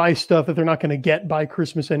not going to buy stuff that they're not going to get by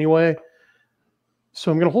Christmas anyway.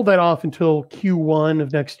 So I'm going to hold that off until Q1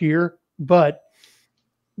 of next year. But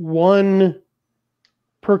one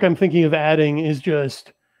perk I'm thinking of adding is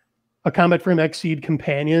just a Comet Frame Xseed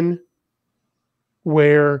companion,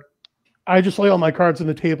 where I just lay all my cards on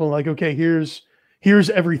the table and like, okay, here's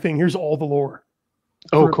everything. Here's all the lore.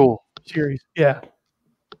 Oh, cool. Series. Yeah.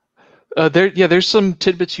 There's some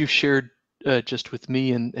tidbits you've shared just with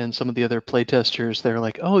me and some of the other playtesters. They're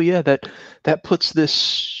like, oh yeah, that puts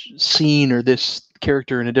this scene or this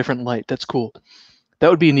character in a different light. That's cool. That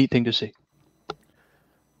would be a neat thing to see.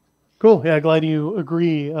 Cool. Yeah, glad you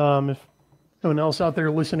agree. If anyone else out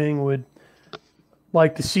there listening would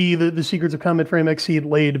like to see the secrets of Comet Frame Xseed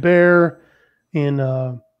laid bare in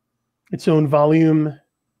its own volume,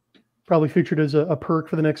 probably featured as a perk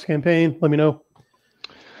for the next campaign, let me know.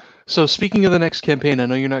 So speaking of the next campaign, I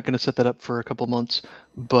know you're not going to set that up for a couple months,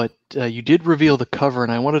 but you did reveal the cover,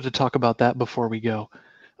 and I wanted to talk about that before we go.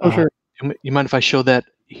 Oh, sure. You mind if I show that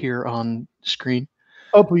here on screen?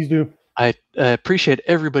 Oh, please do. I appreciate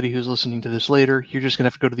everybody who's listening to this later. You're just going to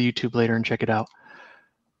have to go to the YouTube later and check it out.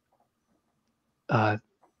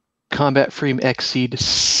 Combat Frame Xseed,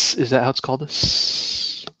 is that how it's called?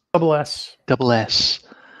 Double S. Double S.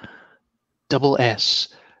 Double S.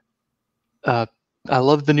 I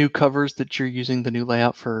love the new covers that you're using, the new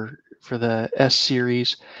layout for the S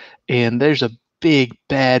series, and there's a big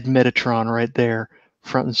bad Metatron right there,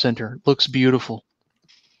 front and center. Looks beautiful.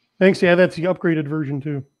 Thanks. Yeah, that's the upgraded version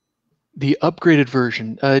too. The upgraded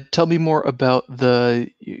version. Tell me more about the.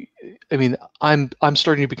 I mean, I'm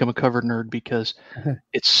starting to become a cover nerd because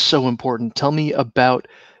it's so important. Tell me about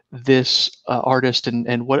this artist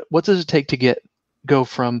and what does it take to go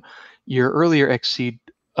from your earlier Xseed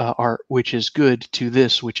art, which is good, to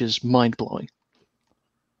this, which is mind blowing.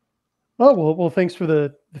 Oh well, thanks for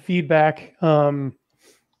the feedback.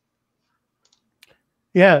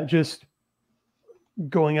 Yeah, just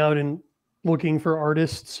going out and looking for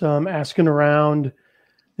artists, asking around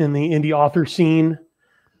in the indie author scene.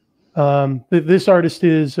 This artist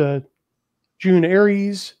is June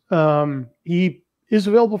Aries. He is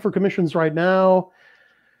available for commissions right now.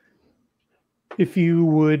 If you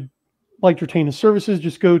would like to retain his services,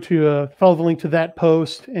 just go to follow the link to that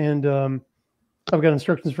post, and I've got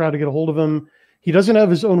instructions for how to get a hold of him. He doesn't have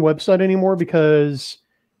his own website anymore because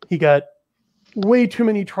he got way too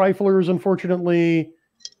many triflers, unfortunately,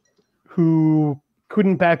 who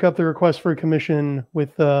couldn't back up the request for a commission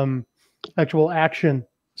with actual action.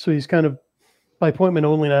 So he's kind of by appointment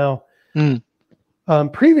only now.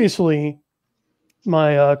 Previously,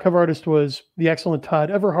 my cover artist was the excellent Todd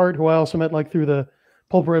Everhart, who I also met like through the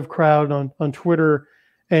Pulp-Rev crowd on Twitter.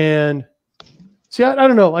 And see, I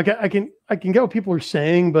don't know, like I can get what people are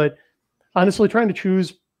saying, but honestly, trying to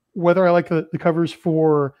choose whether I like the covers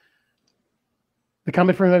for the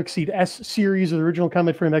Comet Frame Xseed S series or the original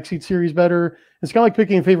Comet Frame Xseed series better, it's kind of like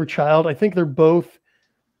picking a favorite child. I think they're both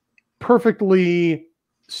perfectly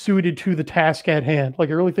suited to the task at hand. Like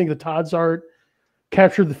I really think that Todd's art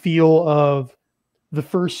captured the feel of the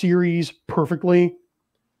first series perfectly.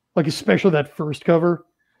 Like especially that first cover,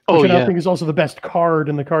 which I think is also the best card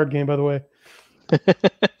in the card game, by the way.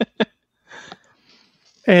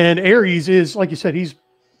 And Aries is, like you said, he's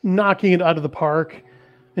knocking it out of the park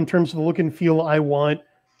in terms of the look and feel I want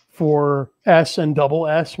for S and double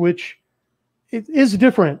S, which it is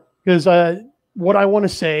different because what I want to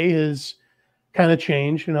say is kind of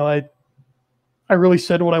changed. You know, I really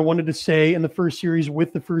said what I wanted to say in the first series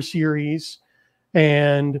with the first series,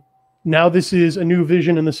 and now this is a new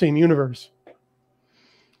vision in the same universe.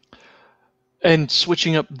 And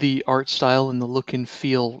switching up the art style and the look and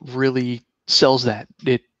feel really sells that.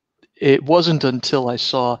 It wasn't until I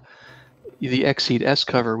saw the Xseed S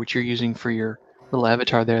cover, which you're using for your little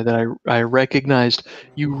avatar there, that I recognized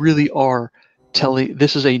you really are telling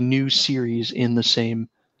this is a new series in the same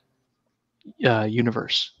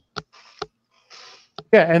universe.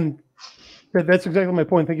 Yeah, and That's exactly my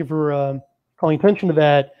point. Thank you for calling attention to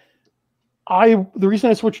that. The reason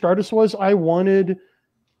I switched artists was I wanted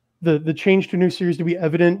the change to a new series to be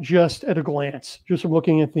evident just at a glance, just from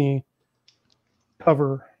looking at the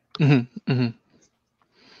cover. Mm-hmm, mm-hmm.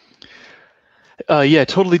 Yeah,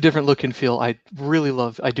 totally different look and feel. I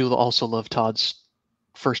do also love Todd's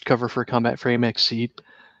first cover for Combat Frame Exceed.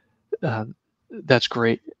 That's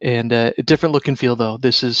great, and a different look and feel though.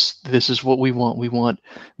 This is what we want. We want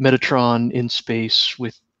Metatron in space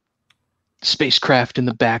with spacecraft in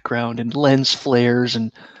the background and lens flares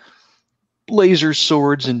and laser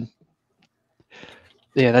swords, and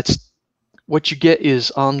yeah, that's what you get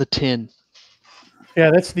is on the tin. Yeah,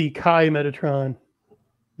 that's the Kai Metatron,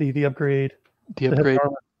 the upgrade. The upgrade.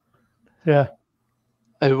 Yeah.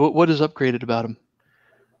 What is upgraded about him?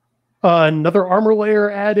 Another armor layer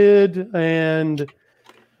added, and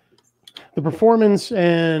the performance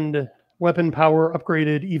and weapon power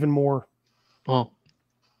upgraded even more. Oh.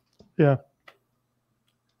 Yeah.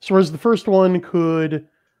 So whereas the first one could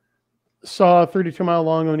saw a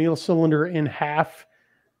 32-mile-long O'Neill cylinder in half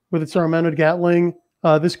with its arm-mounted Gatling,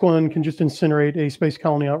 this one can just incinerate a space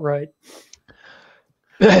colony outright.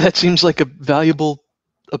 That seems like a valuable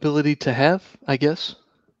ability to have, I guess.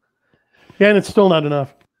 Yeah, and it's still not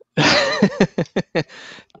enough.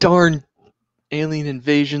 Darn alien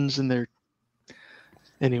invasions and their...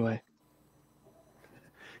 Anyway.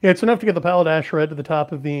 Yeah, it's enough to get the Paladash Red to the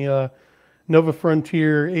top of the Nova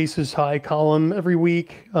Frontier Aces High column every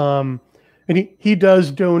week. And he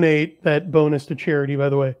does donate that bonus to charity, by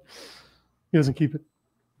the way. He doesn't keep it.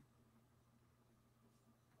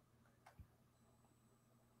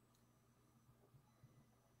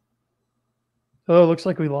 Oh, looks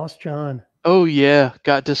like we lost John. Oh, yeah.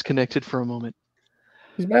 Got disconnected for a moment.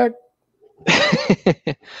 He's back.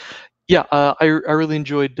 Yeah, I really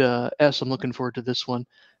enjoyed S. I'm looking forward to this one.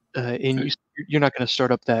 And you're not going to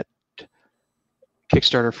start up that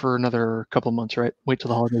Kickstarter for another couple of months, right? Wait till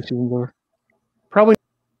the holiday season over. Probably.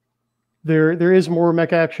 There is more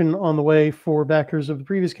mech action on the way for backers of the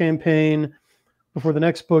previous campaign before the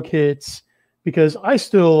next book hits, because I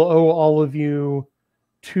still owe all of you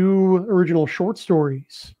 2 original short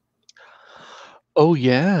stories. Oh,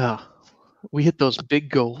 yeah. We hit those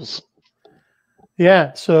big goals.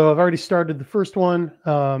 Yeah, so I've already started the first one.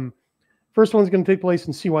 First one's going to take place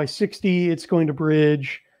in CY60. It's going to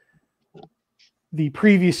bridge the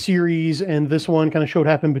previous series and this one, kind of show what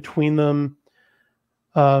happened between them.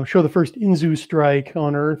 Show the first Inzu strike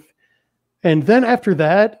on Earth. And then after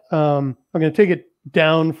that, I'm going to take it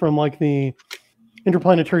down from like the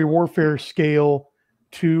interplanetary warfare scale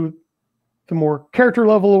to the more character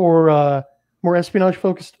level or more espionage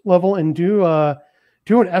focused level, and do an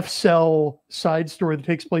F-Cell side story that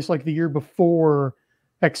takes place like the year before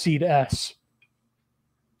Exceed S.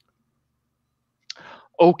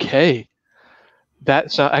 Okay.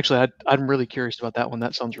 That's actually, I'm really curious about that one.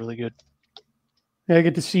 That sounds really good. Yeah, I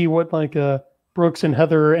get to see what like Brooks and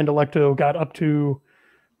Heather and Electo got up to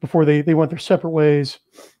before they went their separate ways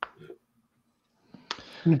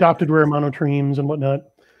and adopted rare monotremes and whatnot.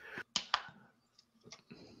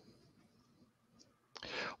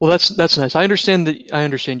 Well, that's nice. I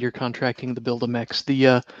understand you're contracting the Build-A-Mechs.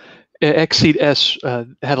 The Exceed S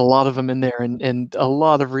had a lot of them in there, and a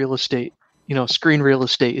lot of real estate, screen real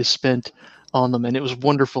estate is spent on them, and it was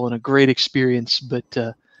wonderful and a great experience. But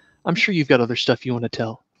I'm sure you've got other stuff you want to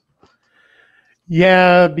tell.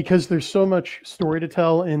 Yeah, because there's so much story to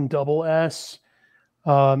tell in Double S.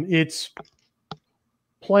 It's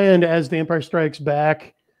planned as The Empire Strikes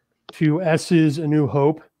Back to S's A New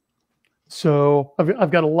Hope. So I've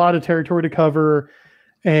got a lot of territory to cover,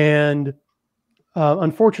 and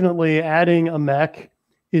unfortunately, adding a mech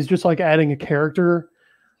is just like adding a character.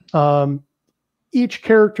 Each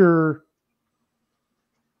character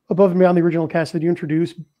above and beyond the original cast that you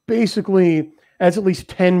introduce basically adds at least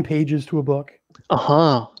 10 pages to a book.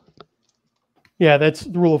 Uh-huh. Yeah, that's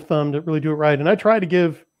the rule of thumb to really do it right. And I try to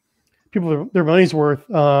give people their money's worth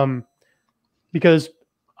because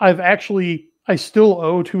I still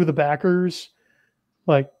owe 2 of the backers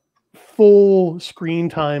like full screen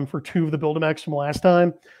time for 2 of the Build-A-Mechs from last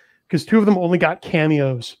time, because 2 of them only got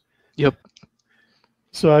cameos. Yep.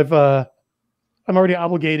 So I'm already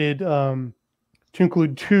obligated to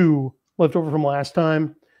include 2 left over from last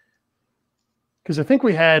time, because I think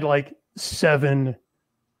we had like 7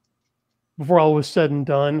 before all was said and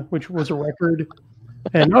done, which was a record.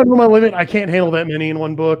 And not on my limit, I can't handle that many in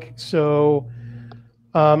one book. So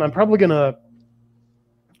I'm probably going to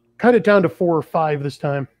cut it down to 4 or 5 this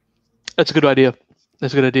time. That's a good idea.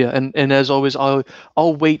 And as always,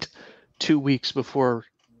 I'll wait 2 weeks before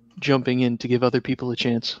jumping in to give other people a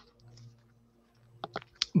chance.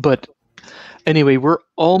 But anyway, we're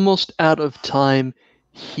almost out of time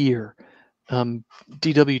here.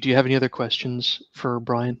 DW, do you have any other questions for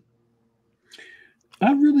Brian?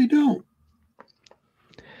 I really don't.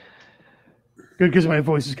 Good, because my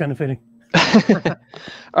voice is kind of fading.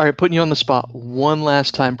 All right, putting you on the spot one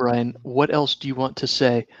last time, Brian. What else do you want to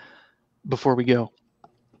say before we go?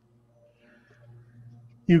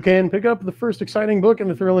 You can pick up the first exciting book in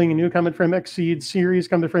the thrilling new Comet Frame Xseed series,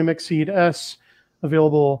 Comet Frame Xseed S,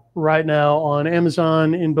 available right now on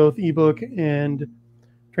Amazon in both ebook and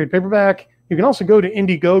trade paperback. You can also go to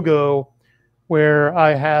Indiegogo, where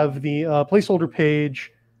I have the placeholder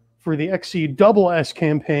page for the Xseed Double S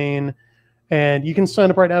campaign, and you can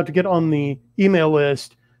sign up right now to get on the email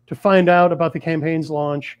list to find out about the campaign's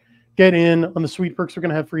launch, get in on the sweet perks we're going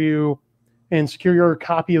to have for you, and secure your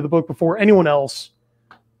copy of the book before anyone else.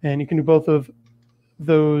 And you can do both of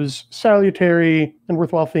those salutary and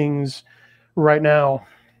worthwhile things right now.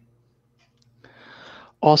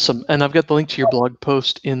 Awesome. And I've got the link to your blog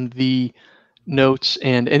post in the notes,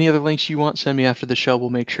 and any other links you want, send me after the show. We'll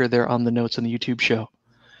make sure they're on the notes on the YouTube show.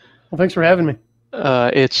 Well, thanks for having me.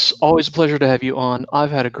 It's always a pleasure to have you on.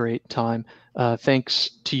 I've had a great time. Thanks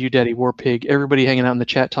to you, Daddy Warpig, everybody hanging out in the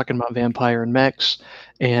chat talking about Vampire and mechs,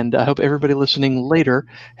 and I hope everybody listening later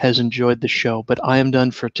has enjoyed the show. But I am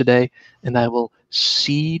done for today, and I will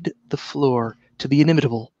cede the floor to the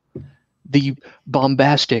inimitable, the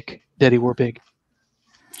bombastic Daddy Warpig.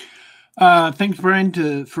 Thanks,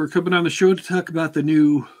 Brian, for coming on the show to talk about the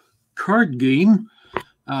new card game,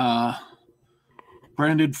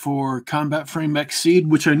 branded for Combat Frame Xseed,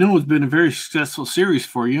 which I know has been a very successful series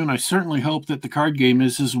for you, and I certainly hope that the card game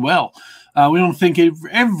is as well. We don't thank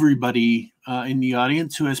everybody in the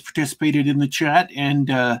audience who has participated in the chat,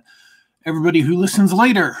 and everybody who listens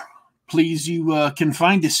later. Please, you can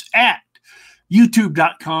find us at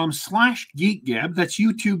youtube.com/geekgab. That's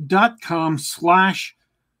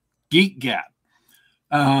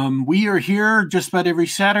youtube.com/geekgab. We are here just about every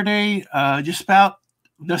Saturday, just about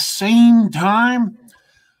the same time.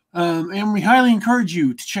 And we highly encourage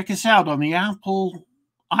you to check us out on the Apple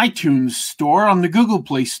iTunes store, on the Google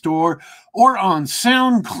Play store, or on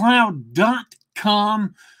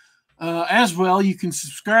SoundCloud.com. As well, you can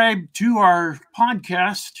subscribe to our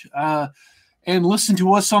podcast and listen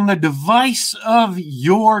to us on the device of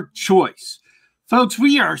your choice. Folks,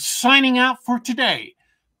 we are signing out for today.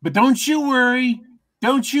 But don't you worry.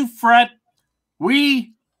 Don't you fret.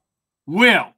 We will.